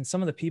Yost and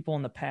some of the people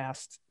in the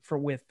past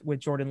with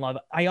Jordan Love,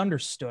 I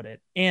understood it.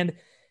 And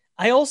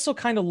I also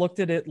kind of looked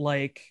at it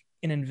like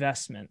an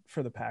investment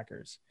for the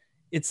Packers.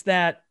 It's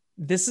that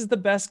this is the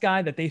best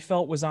guy that they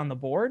felt was on the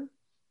board.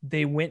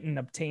 They went and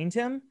obtained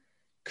him.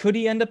 Could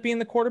he end up being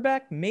the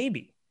quarterback?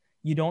 Maybe.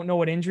 You don't know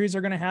what injuries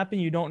are going to happen.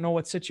 You don't know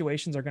what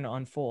situations are going to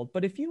unfold.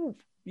 But if you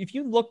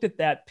looked at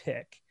that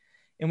pick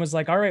and was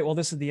like, all right, well,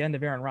 this is the end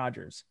of Aaron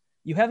Rodgers.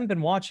 You haven't been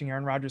watching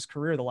Aaron Rodgers'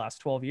 career the last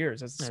 12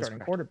 years as the starting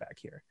quarterback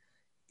here.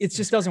 It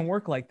just doesn't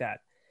work like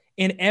that.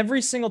 And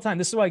every single time,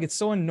 this is why I get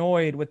so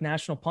annoyed with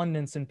national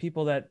pundits and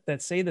people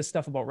that say this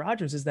stuff about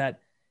Rodgers, is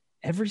that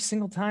every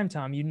single time,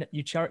 Tom,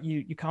 you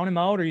count him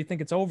out or you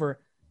think it's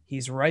over,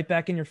 he's right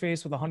back in your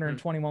face with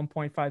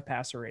 121.5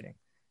 passer rating.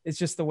 It's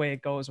just the way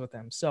it goes with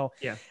him. So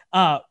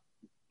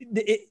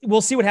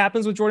we'll see what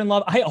happens with Jordan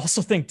Love. I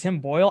also think Tim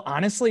Boyle,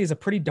 honestly, is a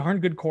pretty darn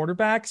good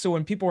quarterback. So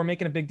when people were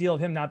making a big deal of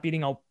him not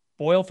beating out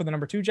Boyle for the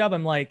number 2 job,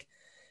 I'm like,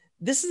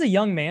 this is a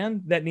young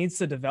man that needs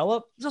to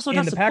develop. He's also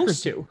not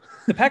supposed to.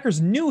 The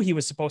Packers knew he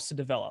was supposed to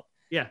develop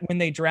when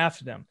they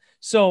drafted him.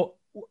 So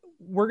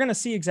we're going to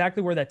see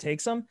exactly where that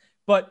takes him.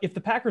 But if the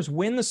Packers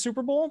win the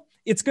Super Bowl,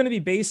 it's going to be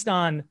based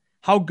on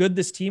how good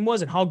this team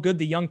was and how good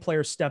the young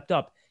players stepped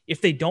up. If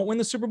they don't win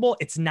the Super Bowl,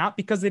 it's not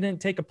because they didn't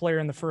take a player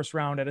in the first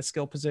round at a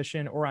skill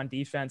position or on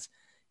defense.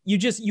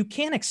 You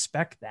can't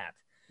expect that.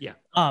 Yeah.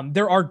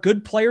 There are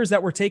good players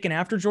that were taken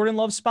after Jordan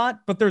Love's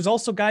spot, but there's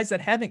also guys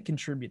that haven't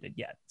contributed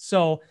yet.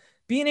 So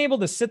being able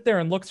to sit there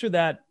and look through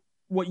that,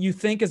 what you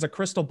think is a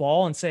crystal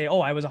ball, and say,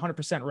 oh, I was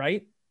 100%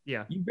 right.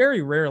 Yeah. You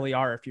very rarely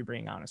are, if you're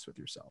being honest with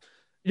yourself.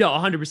 No,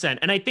 100%.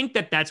 And I think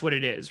that's what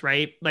it is,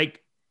 right?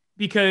 Like,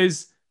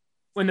 because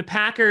when the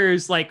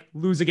Packers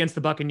lose against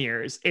the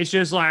Buccaneers, it's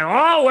just like,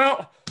 oh,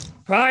 well,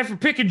 probably for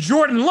picking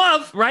Jordan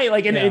Love, right?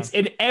 Like, and it's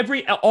in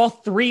all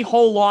 3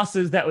 whole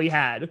losses that we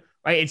had,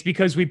 right? It's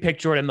because we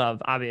picked Jordan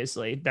Love,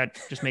 obviously. That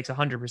just makes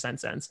 100%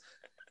 sense.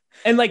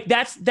 And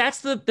that's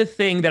the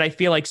thing that I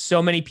feel like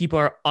so many people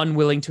are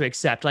unwilling to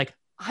accept. Like,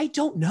 I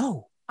don't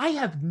know. I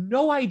have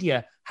no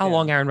idea how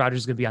long Aaron Rodgers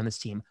is going to be on this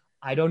team.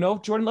 I don't know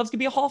if Jordan Love's going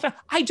to be a Hall of Fame.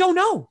 I don't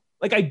know.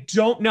 Like, I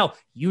don't know.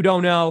 You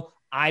don't know.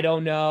 I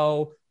don't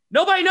know.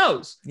 Nobody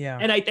knows. Yeah.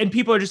 And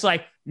people are just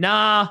like,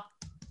 nah,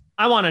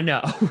 I want to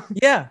know.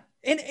 Yeah.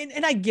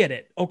 And I get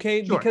it.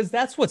 Okay. Sure. Because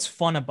that's what's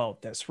fun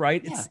about this,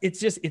 right? Yeah.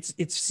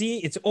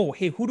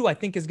 Hey, who do I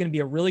think is going to be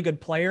a really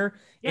good player?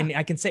 Yeah. And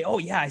I can say, oh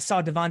yeah, I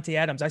saw Devontae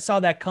Adams. I saw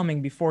that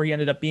coming before he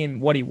ended up being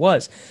what he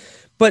was.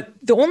 But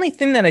the only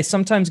thing that I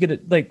sometimes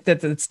get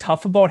that's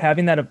tough about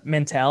having that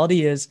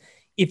mentality is,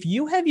 if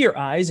you have your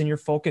eyes and your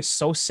focus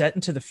so set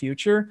into the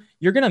future,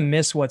 you're going to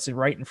miss what's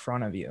right in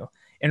front of you.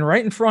 And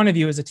right in front of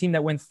you is a team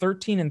that went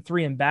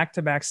 13-3 in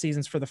back-to-back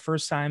seasons for the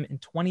first time in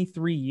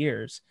 23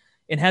 years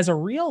and has a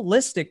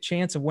realistic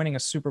chance of winning a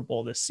Super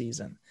Bowl this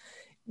season.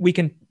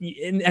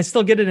 And I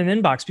still get it in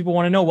inbox. People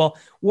want to know, well,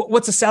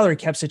 what's the salary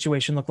cap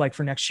situation look like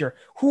for next year?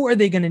 Who are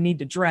they going to need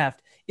to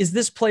draft? Is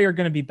this player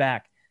going to be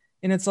back?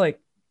 And it's like,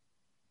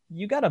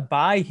 you got a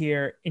bye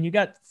here, and you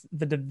got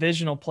the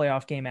divisional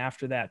playoff game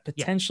after that,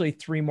 potentially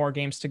 3 more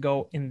games to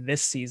go in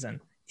this season.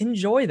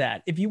 Enjoy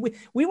that.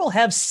 We will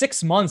have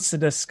 6 months to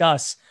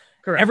discuss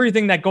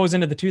everything that goes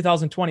into the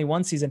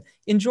 2021 season.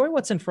 Enjoy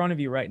what's in front of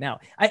you right now.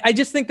 I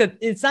just think that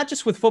it's not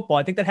just with football.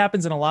 I think that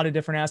happens in a lot of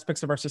different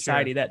aspects of our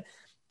society, that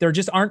there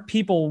just aren't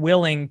people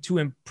willing to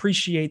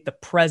appreciate the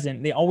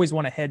present. They always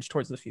want to hedge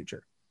towards the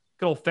future.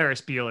 Good old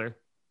Ferris Bueller,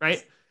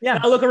 right? Yeah.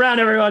 I'll look around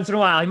every once in a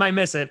while. You might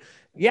miss it.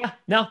 Yeah,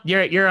 no,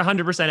 you're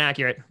 100%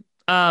 accurate.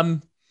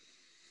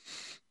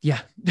 Yeah,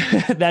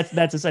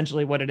 that's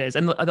essentially what it is.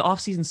 And the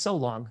off season's so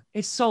long.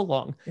 It's so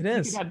long. It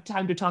is. We could have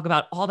time to talk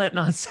about all that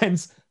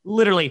nonsense.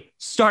 Literally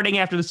starting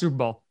after the Super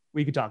Bowl,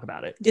 we could talk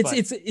about it.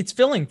 It's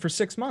filling for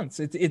 6 months.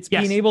 It's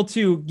Yes. being able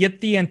to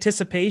get the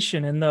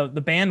anticipation and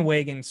the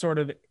bandwagon sort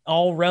of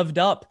all revved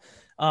up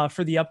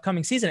for the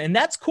upcoming season. And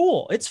that's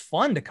cool. It's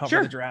fun to cover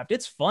Sure. the draft.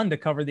 It's fun to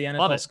cover the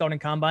Love NFL it. scouting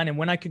combine. And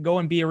when I could go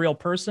and be a real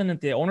person at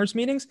the owners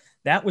meetings,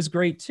 that was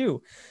great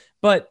too.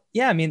 But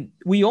yeah, I mean,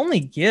 we only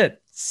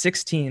get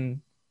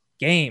 16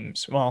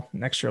 games. Well,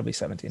 next year will be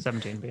 17.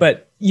 17.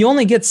 But you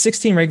only get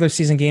 16 regular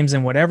season games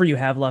and whatever you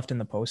have left in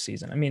the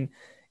postseason. I mean,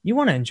 you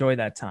want to enjoy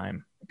that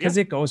time because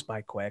it goes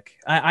by quick.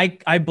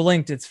 I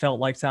blinked. It's felt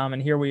like time.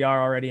 And here we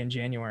are already in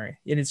January.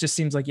 And it just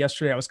seems like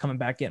yesterday I was coming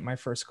back getting my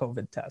first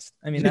COVID test.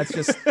 I mean, that's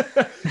just,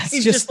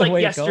 It's just the like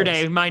way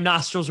yesterday, it goes. my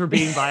nostrils were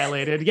being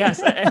violated. Yes.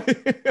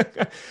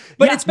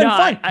 But it's been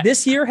fun.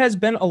 This year has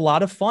been a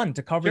lot of fun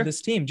to cover Sure.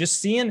 this team.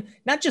 Just seeing,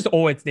 not just,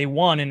 they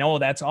won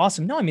and that's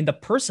awesome. No, I mean, the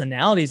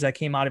personalities that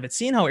came out of it,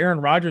 seeing how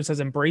Aaron Rodgers has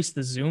embraced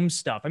the Zoom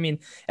stuff. I mean,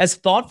 as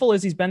thoughtful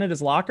as he's been at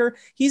his locker,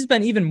 he's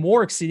been even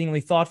more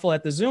exceedingly thoughtful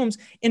at the Zooms.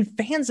 And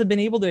fans have been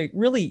able to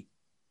really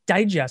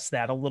digest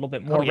that a little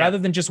bit more rather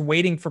than just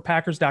waiting for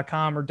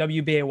Packers.com or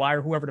WBAY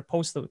or whoever to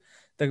post the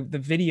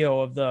video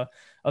of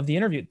the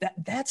interview.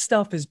 That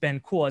stuff has been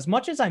cool. As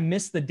much as I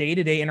miss the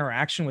day-to-day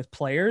interaction with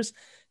players,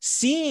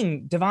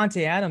 seeing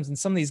Davante Adams and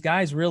some of these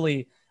guys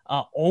really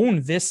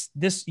own this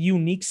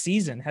unique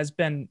season has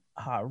been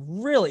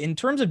really, in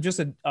terms of just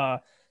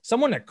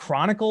someone that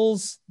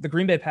chronicles the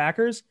Green Bay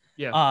Packers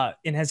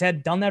and has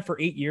done that for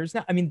 8 years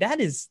now. I mean,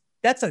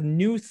 that's a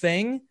new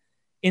thing.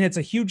 And it's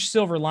a huge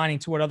silver lining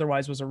to what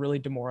otherwise was a really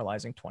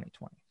demoralizing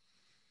 2020.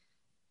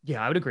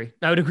 Yeah, I would agree.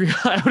 I would agree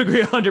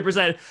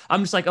 100%.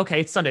 I'm just like,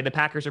 okay, it's Sunday. The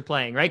Packers are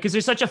playing, right? Because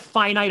there's such a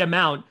finite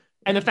amount.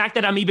 And the fact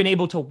that I'm even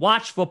able to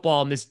watch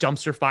football in this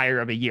dumpster fire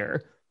of a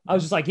year, I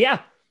was just like, yeah,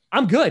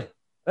 I'm good.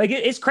 Like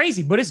it's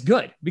crazy, but it's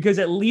good because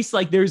at least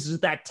like there's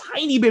that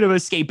tiny bit of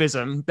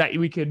escapism that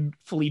we could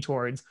flee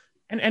towards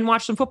and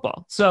watch some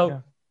football.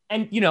 So,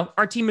 and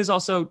our team is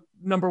also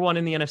number one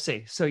in the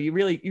NFC. So you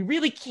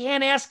really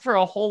can't ask for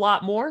a whole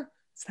lot more.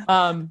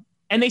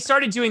 And they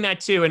started doing that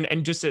too.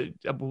 And just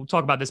we'll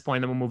talk about this point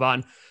and then we'll move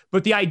on.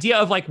 But the idea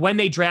of like when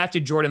they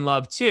drafted Jordan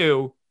Love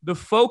too, the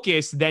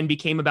focus then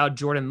became about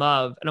Jordan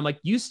Love. And I'm like,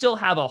 you still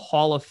have a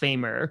Hall of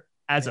Famer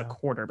as a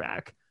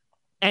quarterback.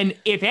 And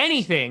if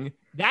anything,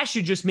 that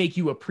should just make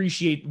you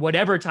appreciate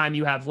whatever time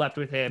you have left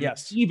with him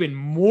even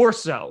more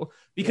so.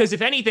 Because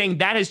if anything,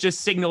 that has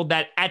just signaled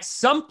that at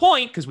some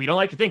point, because we don't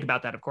like to think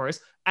about that, of course,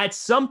 at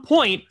some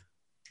point,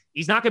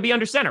 he's not going to be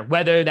under center,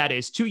 whether that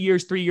is 2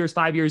 years, 3 years,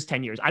 5 years,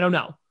 10 years. I don't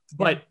know,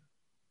 but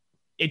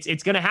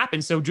it's going to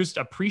happen. So just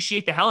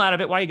appreciate the hell out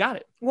of it while you got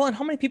it. Well, and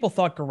how many people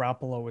thought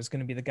Garoppolo was going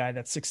to be the guy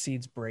that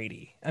succeeds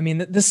Brady? I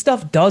mean, this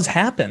stuff does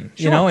happen,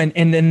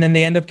 and then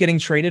they end up getting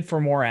traded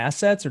for more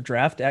assets or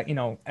draft,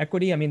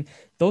 equity. I mean,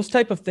 those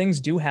type of things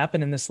do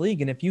happen in this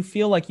league. And if you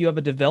feel like you have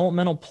a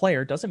developmental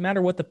player, doesn't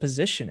matter what the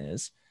position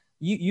is,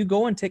 you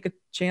go and take a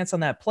chance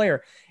on that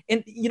player.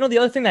 And, the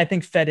other thing that I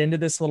think fed into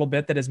this a little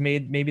bit that has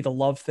made maybe the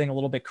Love thing a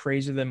little bit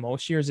crazier than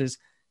most years is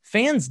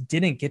fans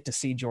didn't get to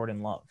see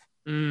Jordan Love.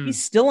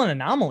 He's still an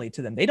anomaly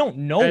to them. They don't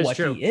know what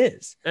he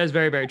is. That is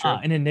very, very true.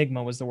 An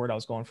enigma was the word I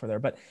was going for there.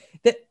 But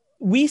that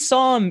we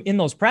saw him in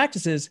those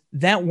practices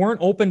that weren't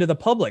open to the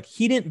public.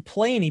 He didn't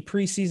play any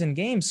preseason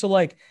games. So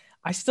I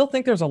still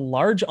think there's a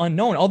large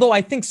unknown, although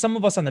I think some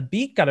of us on the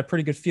beat got a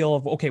pretty good feel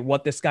of, okay,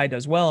 what this guy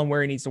does well and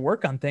where he needs to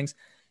work on things.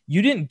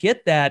 You didn't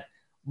get that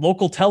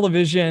local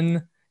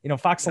television,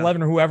 Fox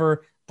 11 or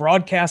whoever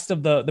broadcast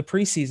of the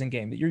preseason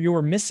game. You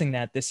were missing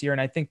that this year. And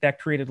I think that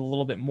created a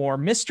little bit more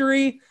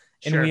mystery.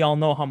 And we all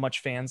know how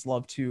much fans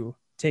love to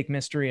take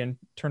mystery and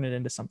turn it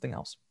into something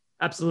else.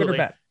 Absolutely. Good or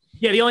bad.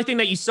 Yeah, the only thing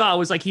that you saw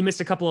was like he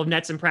missed a couple of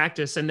nets in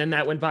practice, and then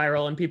that went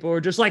viral, and people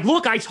were just like,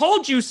 "Look, I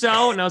told you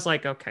so." And I was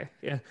like, "Okay,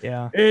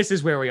 yeah, this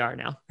is where we are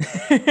now.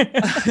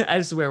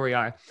 This is where we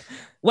are."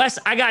 Wes,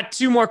 I got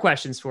 2 more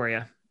questions for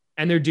you,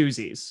 and they're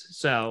doozies.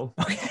 So,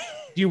 do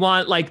you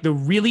want like the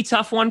really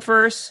tough one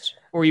first,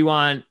 or you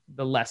want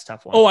the less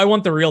tough one? Oh, I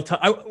want the real tough.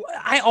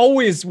 I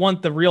always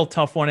want the real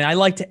tough one, and I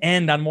like to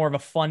end on more of a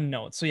fun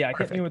note. So yeah,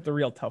 hit me with the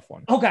real tough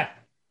one. Okay.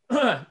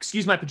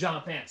 Excuse my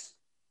pajama pants.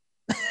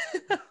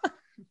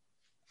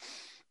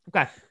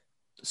 Okay.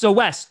 So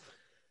Wes,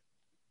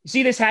 you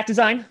see this hat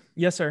design?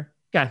 Yes, sir.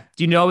 Okay.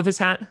 Do you know of this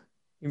hat?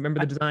 You remember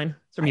the design?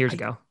 It's from years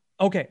ago.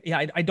 Okay.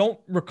 Yeah, I don't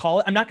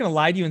recall it. I'm not going to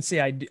lie to you and say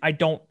I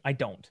don't.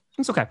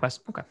 It's okay, Wes.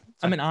 Okay.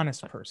 I'm an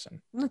honest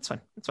person. That's fine.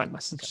 That's fine,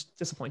 Wes. It's just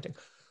disappointing.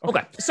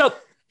 Okay. So,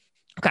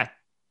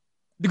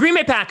 the Green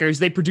Bay Packers,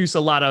 they produce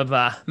a lot of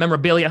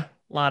memorabilia,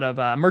 a lot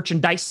of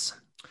merchandise.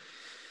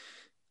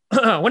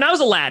 When I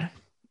was a lad,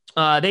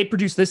 they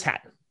produced this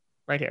hat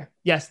right here.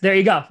 Yes, there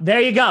you go.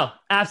 There you go.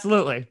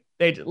 Absolutely.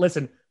 They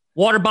listen,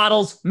 water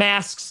bottles,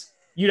 masks,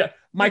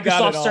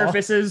 Microsoft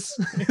Surfaces,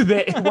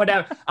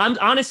 whatever. I'm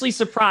honestly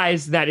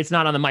surprised that it's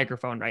not on the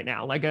microphone right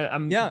now.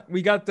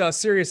 We got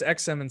Sirius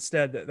XM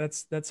instead.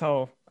 That's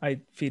how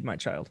I feed my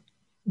child.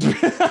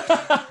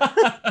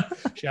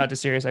 Shout out to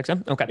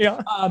SiriusXM. Okay.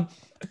 Yeah.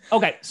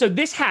 Okay. So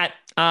this hat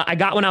I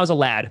got when I was a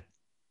lad.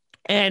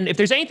 And if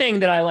there's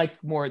anything that I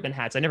like more than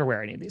hats, I never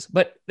wear any of these,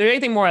 but there's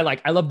anything more I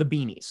like, I love the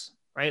beanies,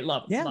 right?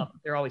 Love them.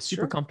 They're always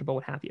super comfortable,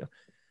 what have you.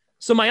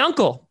 So my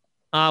uncle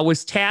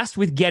was tasked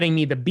with getting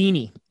me the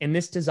beanie in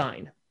this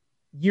design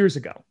years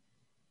ago.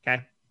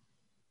 Okay.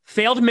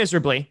 Failed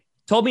miserably,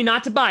 told me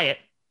not to buy it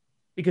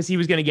because he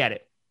was going to get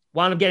it.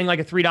 Wound up getting like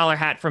a $3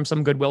 hat from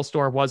some Goodwill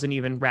store, wasn't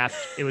even wrapped.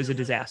 It was a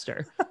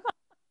disaster.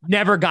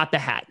 Never got the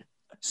hat.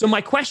 So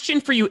my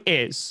question for you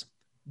is,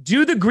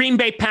 do the Green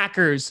Bay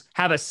Packers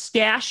have a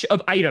stash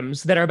of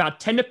items that are about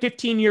 10 to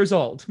 15 years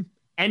old?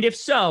 And if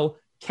so,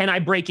 can I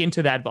break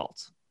into that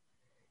vault?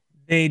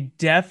 They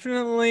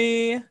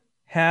definitely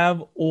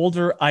have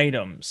older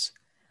items.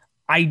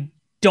 I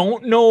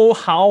don't know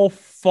how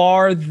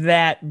far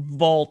that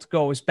vault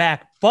goes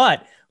back,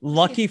 but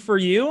lucky for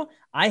you,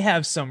 I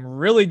have some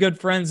really good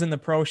friends in the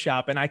pro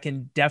shop and I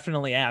can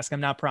definitely ask.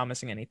 I'm not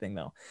promising anything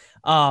though.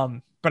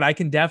 But I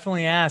can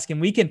definitely ask, and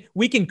we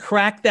can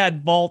crack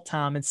that vault,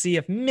 Tom, and see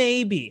if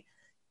maybe,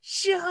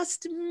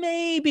 just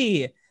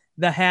maybe,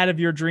 the hat of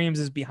your dreams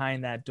is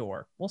behind that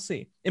door. We'll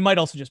see. It might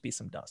also just be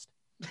some dust.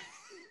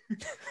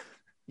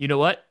 You know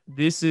what?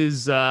 This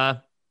is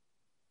the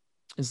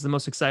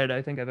most excited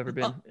I think I've ever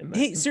been.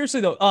 Hey,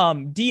 seriously though,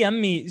 DM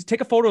me,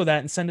 take a photo of that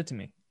and send it to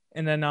me,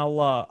 and then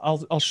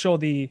I'll show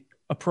the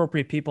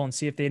appropriate people and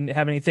see if they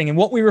have anything in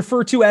what we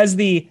refer to as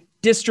the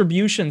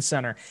distribution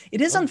center.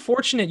 It is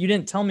unfortunate you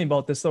didn't tell me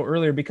about this though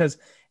earlier, because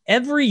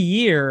every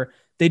year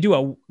they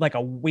do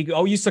we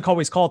used to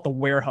always call it the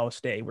warehouse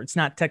day, where it's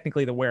not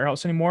technically the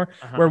warehouse anymore,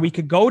 where we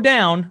could go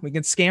down, we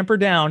could scamper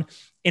down,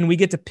 and we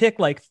get to pick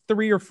like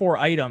 3 or 4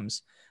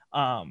 items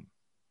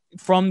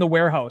from the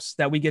warehouse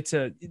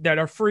that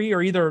are free,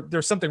 or either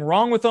there's something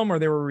wrong with them or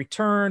they were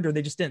returned or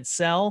they just didn't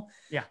sell.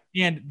 Yeah.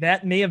 And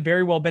that may have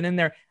very well been in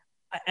there.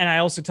 And I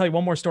also tell you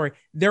one more story.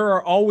 There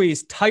are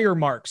always tire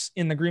marks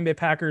in the Green Bay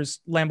Packers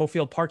Lambeau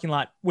Field parking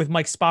lot with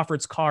Mike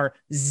Spofford's car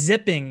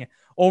zipping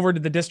over to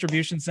the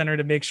distribution center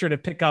to make sure to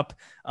pick up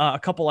a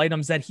couple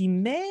items that he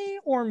may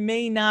or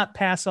may not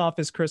pass off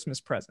as Christmas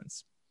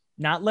presents.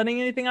 Not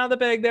letting anything out of the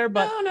bag there,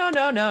 but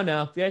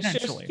no. Yeah,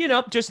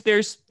 it's just,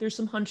 there's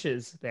some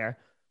hunches there.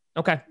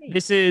 Okay.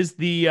 This is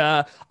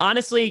the,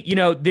 honestly,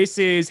 this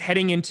is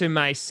heading into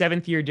my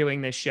 7th year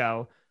doing this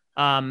show.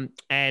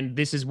 And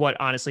this is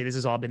what, honestly, this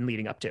has all been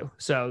leading up to.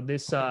 So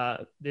this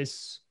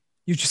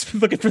you just been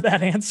looking for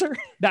that answer.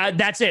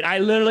 That's it. I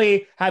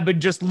literally have been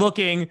just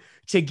looking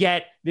to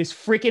get this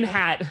freaking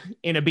hat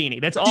in a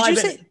beanie. That's all. Did you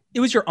say it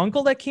was your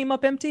uncle that came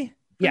up empty?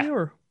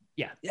 Yeah.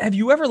 Yeah. Have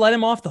you ever let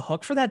him off the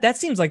hook for that? That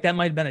seems like that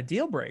might've been a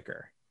deal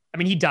breaker. I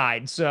mean, he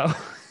died, so.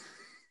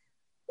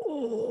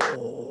 Oh.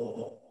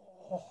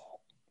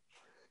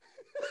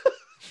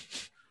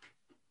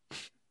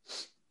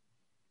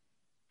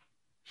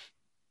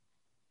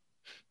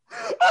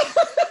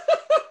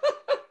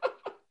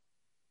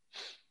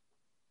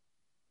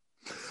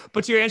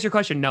 But to answer your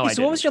question, no, I didn't.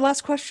 So what was your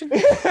last question? To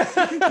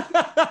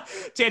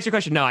answer your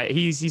question, no,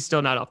 he's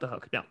still not off the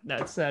hook. No,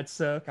 that's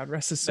God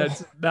rest his soul.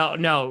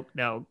 No,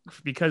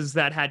 because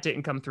that hat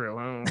didn't come through.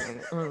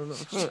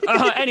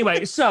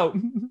 Anyway, so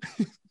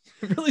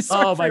really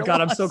sorry. Oh my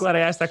God, I'm so glad I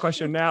asked that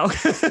question now.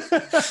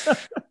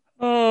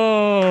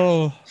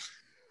 Oh,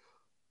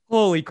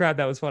 holy crap,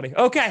 that was funny.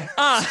 Okay,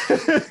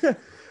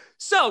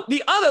 so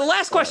the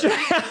last question I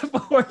have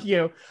for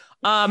you,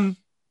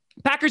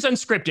 Packers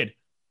Unscripted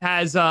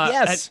has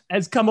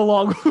come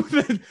along.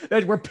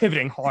 We're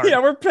pivoting hard. Yeah,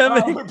 we're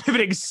pivoting. We're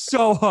pivoting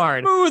so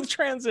hard. Smooth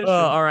transition.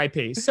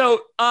 RIP. So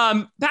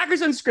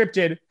Packers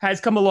Unscripted has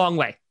come a long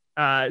way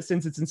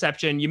since its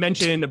inception. You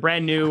mentioned the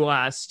brand new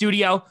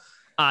studio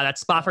that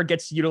Spofford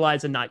gets to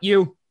utilize and not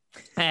you,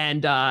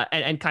 and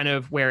kind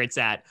of where it's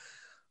at.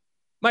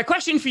 My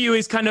question for you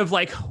is kind of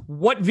like,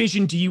 what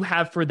vision do you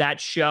have for that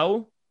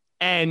show?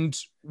 And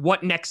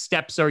what next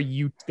steps are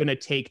you going to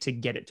take to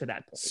get it to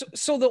that point?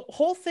 So the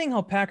whole thing,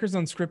 how Packers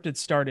Unscripted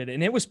started,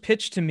 and it was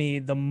pitched to me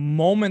the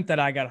moment that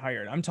I got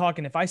hired. I'm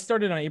talking, if I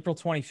started on April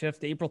 25th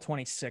to April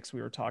 26th,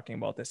 we were talking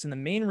about this. And the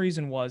main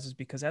reason is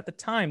because at the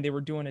time they were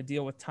doing a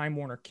deal with Time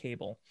Warner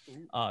Cable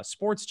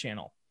sports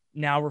channel,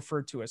 now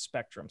referred to as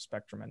Spectrum.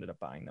 Spectrum ended up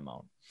buying them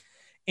out.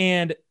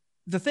 And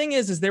the thing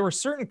is there were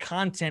certain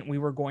content we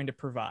were going to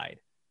provide.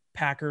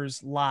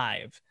 Packers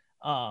Live,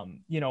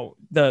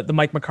 the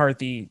Mike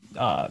McCarthy,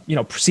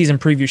 season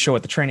preview show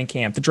at the training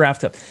camp, the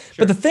draft up. Sure.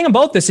 But the thing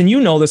about this, and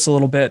this a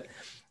little bit,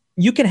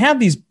 you can have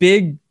these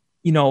big,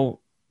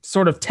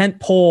 sort of tent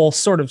pole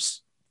sort of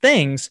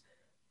things,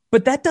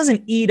 but that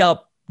doesn't eat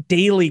up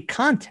daily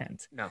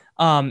content. No.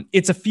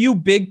 It's a few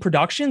big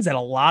productions that a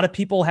lot of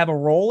people have a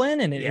role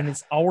in, and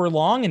it's hour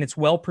long and it's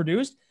well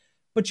produced,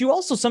 but you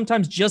also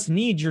sometimes just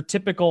need your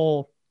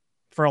typical,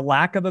 for a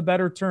lack of a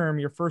better term,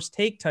 your first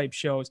take type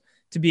shows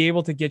to be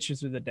able to get you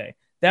through the day.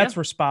 That's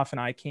where Spoff and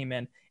I came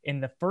in. In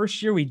the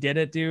first year we did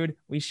it, dude,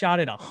 we shot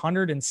it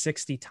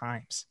 160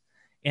 times.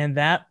 And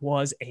that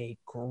was a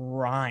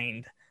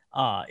grind.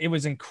 It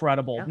was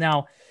incredible. Yeah.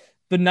 Now,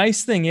 the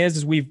nice thing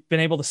is we've been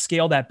able to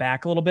scale that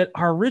back a little bit.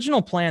 Our original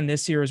plan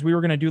this year is we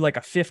were going to do like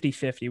a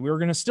 50-50. We were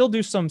going to still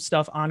do some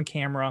stuff on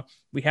camera.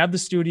 We have the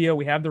studio,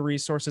 we have the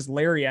resources.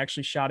 Larry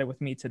actually shot it with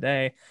me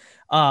today.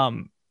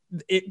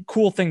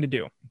 Cool thing to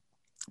do.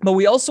 But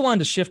we also wanted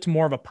to shift to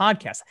more of a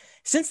podcast.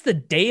 Since the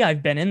day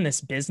I've been in this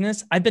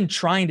business, I've been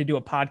trying to do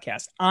a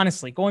podcast.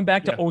 Honestly, going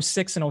back to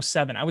 06 and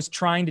 07, I was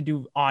trying to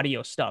do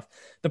audio stuff.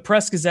 The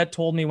Press Gazette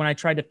told me when I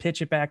tried to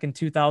pitch it back in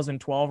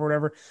 2012 or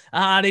whatever,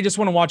 they just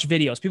want to watch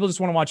videos. People just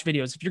want to watch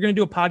videos. If you're going to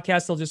do a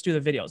podcast, they'll just do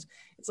the videos.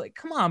 It's like,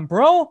 come on,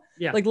 bro.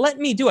 Yeah. Like, let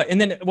me do it. And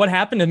then what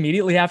happened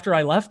immediately after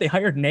I left, they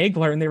hired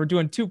Nagler and they were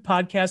doing 2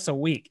 podcasts a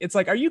week. It's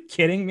like, are you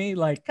kidding me?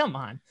 Like, come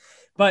on.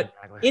 But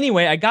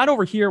anyway, I got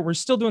over here. We're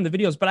still doing the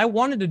videos, but I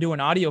wanted to do an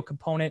audio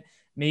component,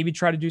 maybe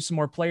try to do some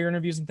more player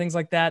interviews and things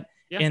like that.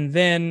 Yeah. And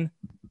then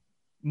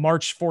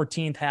March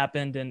 14th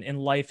happened and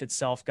life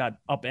itself got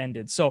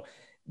upended. So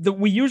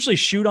we usually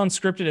shoot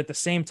unscripted at the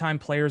same time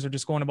players are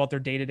just going about their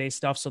day-to-day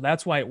stuff. So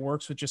that's why it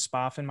works with just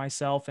Spoff and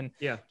myself. And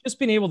just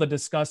being able to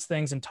discuss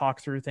things and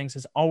talk through things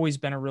has always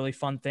been a really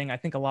fun thing. I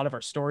think a lot of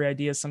our story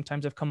ideas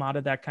sometimes have come out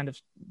of that kind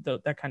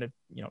of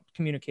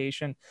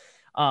communication.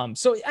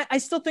 So I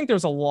still think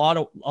there's a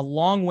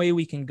long way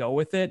we can go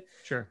with it.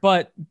 Sure.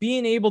 But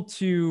being able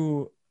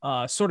to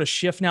sort of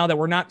shift now that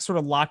we're not sort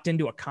of locked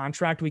into a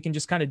contract, we can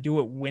just kind of do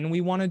it when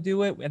we want to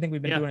do it. I think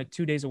we've been doing it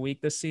 2 days a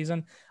week this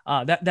season.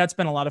 That's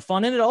been a lot of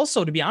fun. And it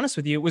also, to be honest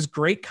with you, it was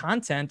great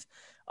content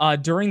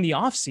during the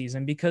off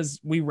season because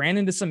we ran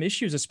into some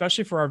issues,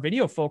 especially for our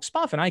video folks.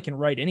 Spoff and I can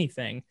write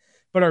anything,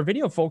 but our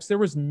video folks, there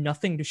was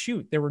nothing to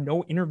shoot. There were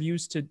no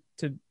interviews to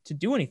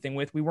do anything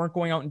with. We weren't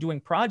going out and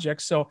doing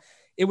projects. So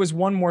it was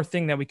one more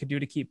thing that we could do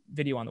to keep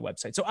video on the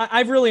website. So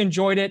I've really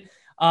enjoyed it.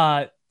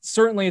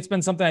 Certainly it's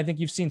been something I think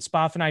you've seen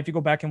Spoff and I, if you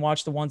go back and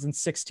watch the ones in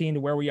 16 to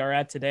where we are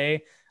at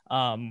today,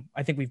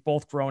 I think we've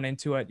both grown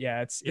into it.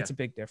 Yeah, it's a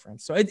big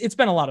difference. So it's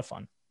been a lot of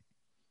fun.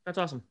 That's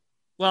awesome.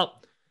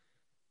 Well,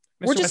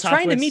 we're just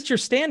trying to meet your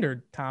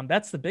standard, Tom.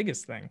 That's the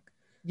biggest thing.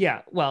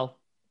 Yeah. Well,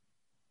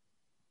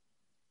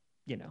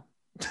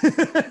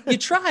 you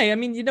try. I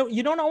mean, you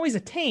don't always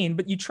attain,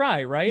 but you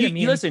try, right?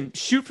 You listen,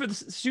 shoot for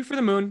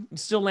the moon and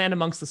still land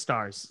amongst the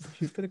stars.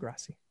 Shoot for the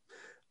grassy.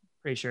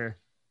 Pretty sure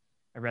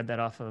I read that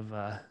off of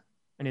an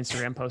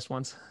Instagram post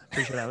once.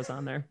 Pretty sure that was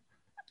on there.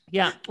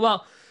 Yeah.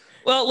 Well,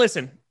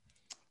 listen,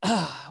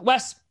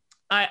 Wes,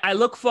 I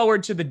look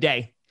forward to the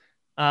day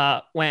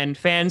when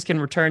fans can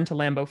return to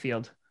Lambeau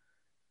Field,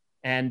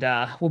 and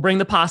we'll bring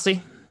the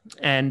posse,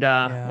 and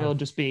it'll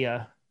just be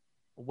a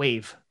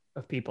wave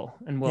of people.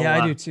 And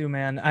I do too,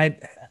 man.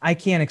 I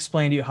can't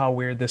explain to you how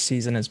weird this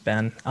season has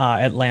been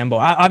at Lambeau.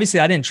 Obviously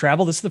I didn't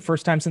travel. This is the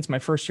first time since my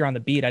first year on the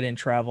beat I didn't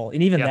travel,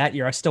 and even that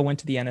year I still went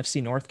to the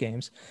NFC North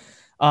games.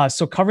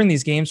 So covering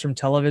these games from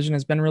television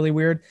has been really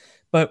weird.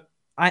 But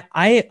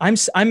I'm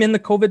in the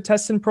COVID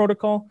testing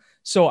protocol,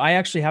 so I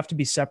actually have to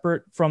be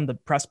separate from the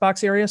press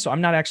box area. So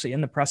I'm not actually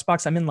in the press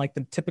box. I'm in like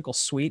the typical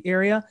suite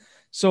area.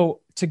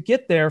 So to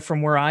get there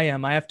from where I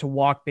am, I have to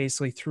walk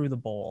basically through the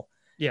bowl.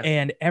 Yeah.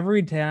 And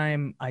every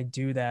time I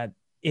do that,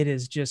 it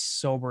is just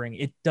sobering.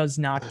 It does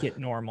not get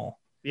normal.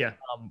 Yeah.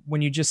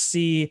 When you just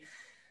see,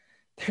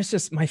 there's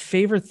just my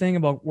favorite thing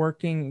about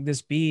working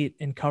this beat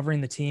and covering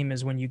the team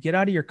is when you get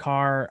out of your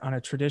car on a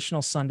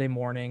traditional Sunday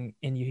morning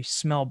and you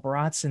smell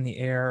brats in the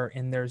air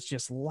and there's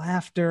just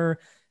laughter,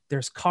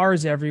 there's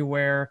cars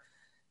everywhere.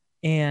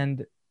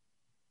 And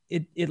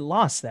it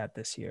lost that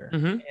this year.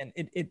 Mm-hmm.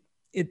 And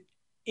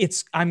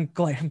I'm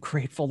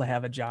grateful to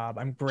have a job.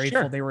 I'm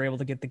grateful they were able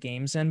to get the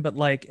games in, but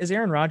like, as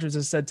Aaron Rodgers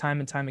has said time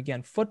and time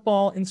again,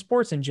 football and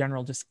sports in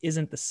general just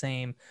isn't the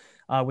same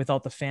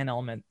without the fan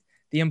element.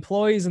 The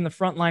employees and the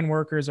frontline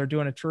workers are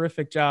doing a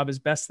terrific job as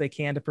best they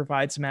can to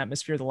provide some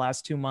atmosphere the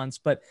last 2 months.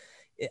 But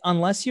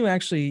unless you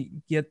actually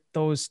get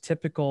those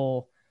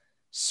typical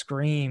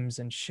screams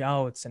and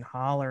shouts and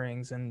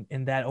hollerings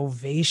and that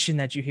ovation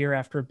that you hear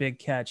after a big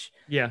catch.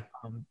 Yeah.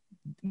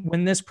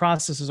 When this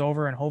process is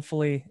over, and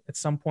hopefully at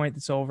some point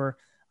it's over,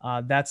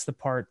 that's the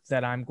part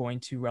that I'm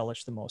going to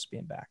relish the most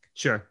being back.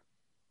 Sure.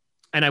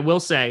 And I will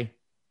say,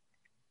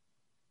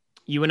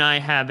 you and I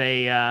have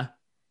a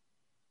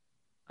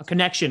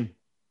connection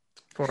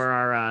for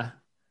our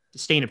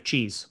disdain of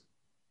cheese.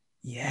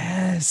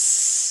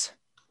 Yes.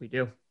 We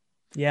do.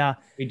 Yeah.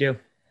 We do.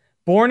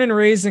 Born and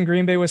raised in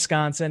Green Bay,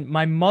 Wisconsin.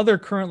 My mother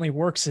currently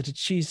works at a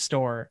cheese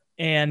store,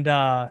 and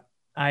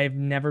I've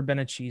never been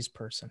a cheese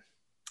person.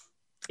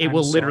 It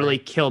will literally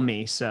kill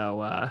me. So,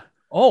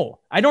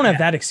 I don't have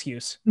that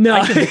excuse. No,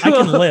 I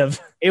can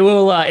live. It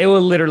will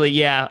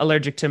literally,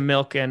 allergic to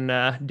milk and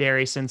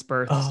dairy since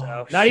birth.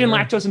 So not even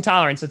lactose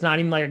intolerance. It's not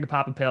even like I could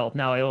pop a pill.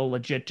 No, it will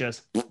legit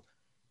just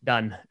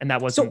done. And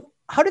that wasn't. So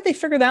how did they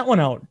figure that one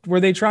out? Were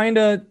they trying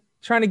to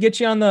get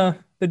you on the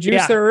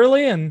juice there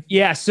early? And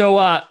so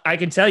I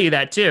can tell you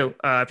that too,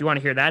 if you want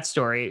to hear that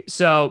story.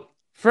 So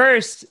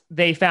first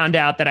they found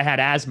out that I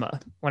had asthma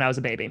when I was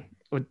a baby.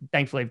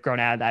 Thankfully I've grown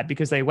out of that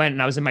because they went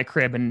and I was in my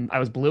crib and I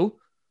was blue.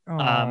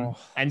 And I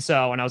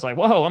was like,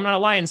 whoa, I'm not a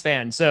Lions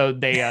fan. So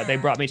they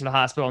brought me to the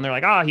hospital and they're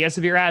like, oh, he has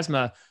severe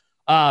asthma.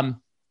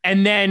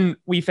 And then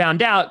we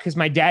found out because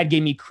my dad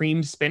gave me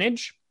creamed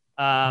spinach.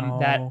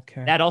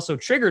 That also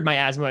triggered my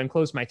asthma and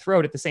closed my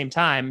throat at the same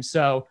time.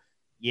 So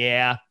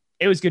yeah,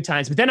 it was good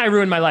times. But then I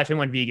ruined my life and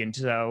went vegan.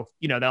 So,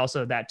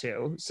 that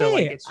too. So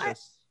hey, it's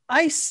just.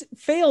 I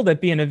failed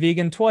at being a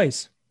vegan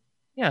twice.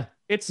 Yeah.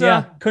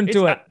 Couldn't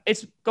do it.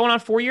 It's going on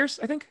 4 years,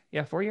 I think.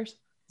 Yeah, 4 years.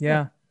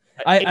 Yeah.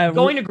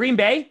 Going to Green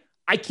Bay,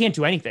 I can't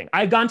do anything.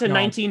 I've gone to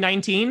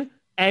 1919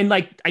 and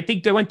I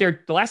think they went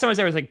there. The last time I was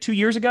there was 2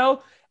 years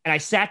ago. And I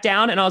sat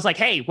down and I was like,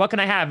 hey, what can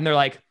I have? And they're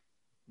like,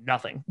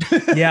 nothing.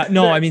 Yeah,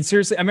 no, I mean,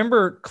 seriously, I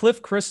remember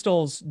Cliff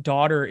Crystal's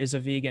daughter is a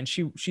vegan.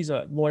 She's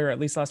a lawyer, at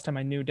least last time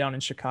I knew, down in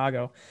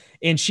Chicago.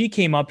 And she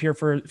came up here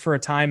for a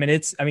time.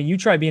 And you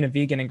try being a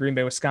vegan in Green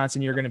Bay,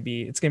 Wisconsin,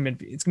 it's going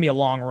to be a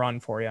long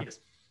run for you. Yes.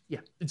 Yeah,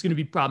 it's going to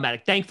be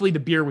problematic. Thankfully, the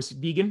beer was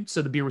vegan,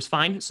 so the beer was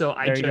fine. So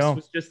I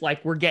was just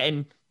like, we're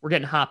getting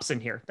hops in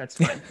here. That's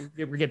fine.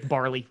 We're getting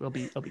barley. It'll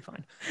be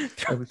fine.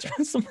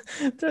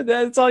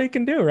 That's all you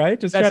can do, right?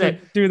 Just try to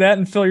do that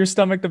and fill your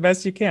stomach the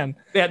best you can.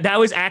 Yeah, that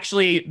was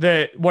actually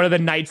one of the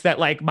nights that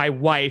my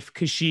wife,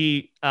 because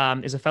she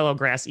is a fellow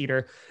grass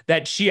eater,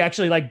 that she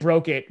actually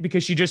broke it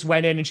because she just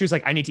went in and she was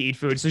like, I need to eat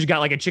food. So she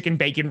got a chicken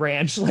bacon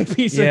ranch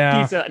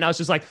pizza, and I was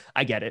just like,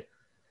 I get it.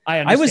 I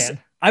understand.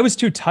 I was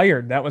too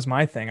tired. That was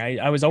my thing.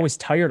 I was always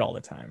tired all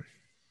the time.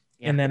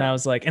 Yeah. And then I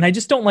was like, and I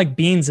just don't like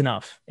beans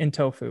enough in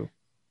tofu.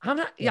 I'm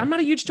not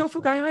a huge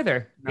tofu guy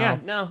either. No. Yeah,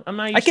 no, I'm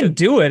not. I can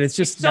do it. It's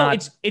just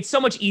it's so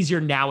much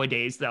easier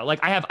nowadays though.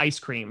 I have ice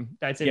cream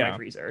that's in my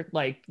freezer.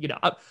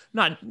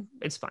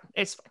 It's fun.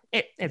 It's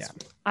fine.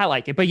 I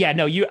like it. But yeah,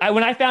 no,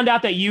 when I found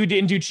out that you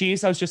didn't do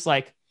cheese, I was just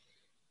like,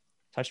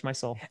 touched my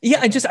soul.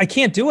 Yeah, I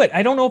can't do it.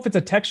 I don't know if it's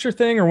a texture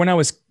thing or when I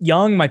was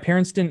young, my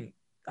parents didn't.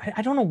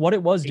 I don't know what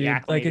it was,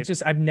 dude. It's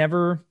just I've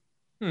never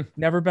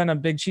been a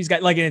big cheese guy.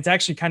 And it's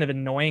actually kind of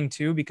annoying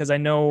too because I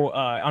know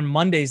on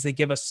Mondays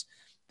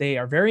they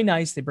are very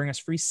nice. They bring us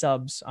free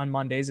subs on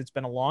Mondays. It's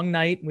been a long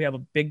night. We have a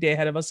big day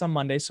ahead of us on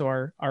Monday, so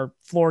our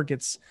floor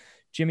gets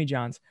Jimmy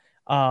John's.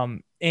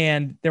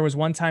 And there was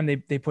one time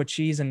they put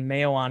cheese and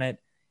mayo on it,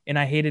 and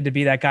I hated to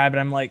be that guy, but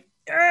I'm like,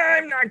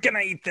 I'm not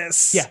gonna eat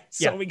this. Yeah.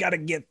 So we got to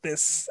get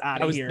this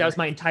out of here. That was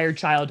my entire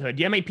childhood.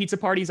 You know how many pizza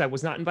parties I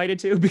was not invited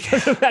to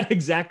because of that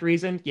exact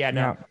reason? Yeah,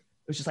 no. It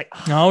was just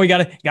no, we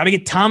gotta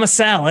get Thomas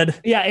salad.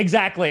 Yeah,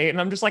 exactly. And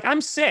I'm just like, I'm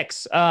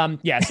 6.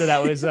 Yeah. So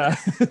that was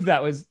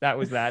that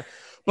was that.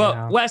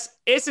 But Wes,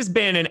 this has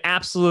been an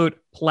absolute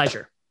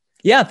pleasure.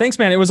 Yeah, thanks,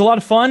 man. It was a lot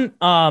of fun.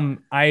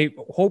 I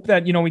hope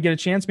that we get a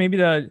chance maybe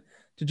to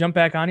jump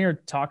back on here,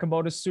 talk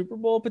about a Super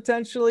Bowl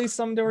potentially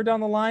someday down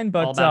the line.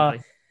 But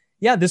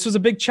yeah, this was a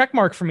big check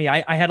mark for me.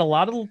 I had a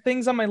lot of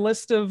things on my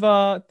list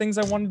of things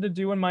I wanted to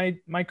do in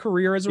my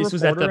career as a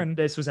reporter.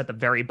 This was at the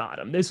very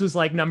bottom. This was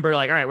number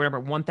all right, whatever,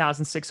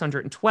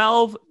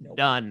 1,612. Nope.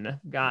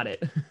 Done. Got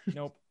it.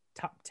 Nope.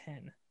 Top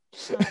 10.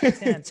 Top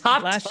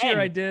 10. Last 10.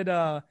 year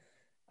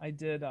I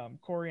did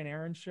Corey and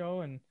Aaron's show,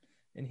 and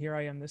here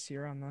I am this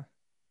year on the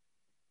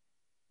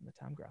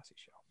Tom Grassi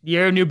show.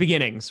 Year of new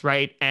beginnings,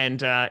 right?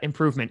 And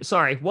improvement.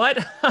 Sorry,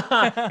 what?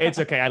 It's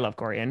okay. I love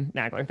Corey and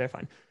Nagler. They're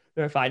fine.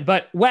 They're fine.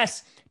 But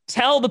Wes,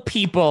 tell the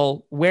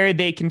people where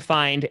they can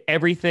find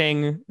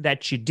everything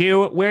that you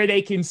do, where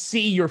they can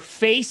see your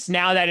face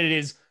now that it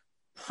is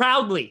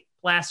proudly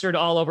plastered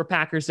all over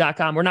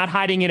Packers.com. We're not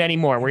hiding it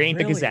anymore. We ain't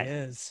the Gazette.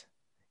 Is.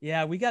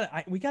 Yeah, we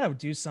gotta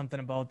do something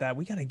about that.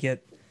 We gotta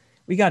get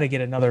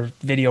another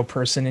video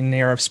person in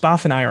there.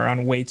 Spoff and I are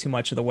on way too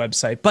much of the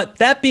website. But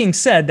that being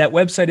said, that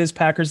website is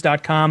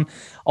Packers.com.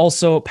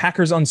 Also,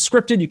 Packers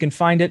Unscripted. You can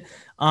find it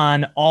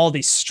on all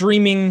the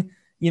streaming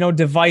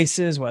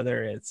devices,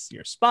 whether it's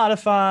your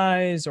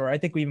Spotify's or I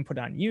think we even put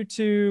it on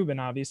YouTube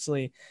and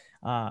obviously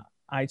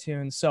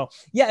iTunes. So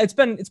yeah, it's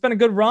been a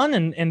good run.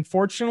 And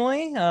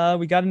fortunately,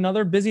 we got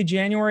another busy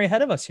January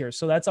ahead of us here.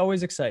 So that's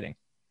always exciting.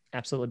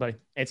 Absolutely, buddy.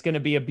 It's going to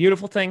be a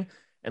beautiful thing.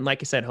 And like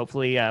I said,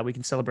 hopefully we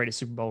can celebrate a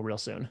Super Bowl real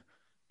soon.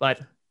 But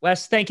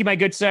Wes, thank you, my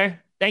good sir.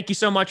 Thank you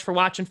so much for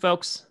watching,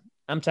 folks.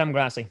 I'm Tom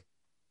Grassi.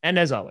 And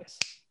as always,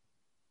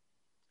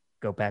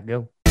 go Pack,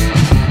 go.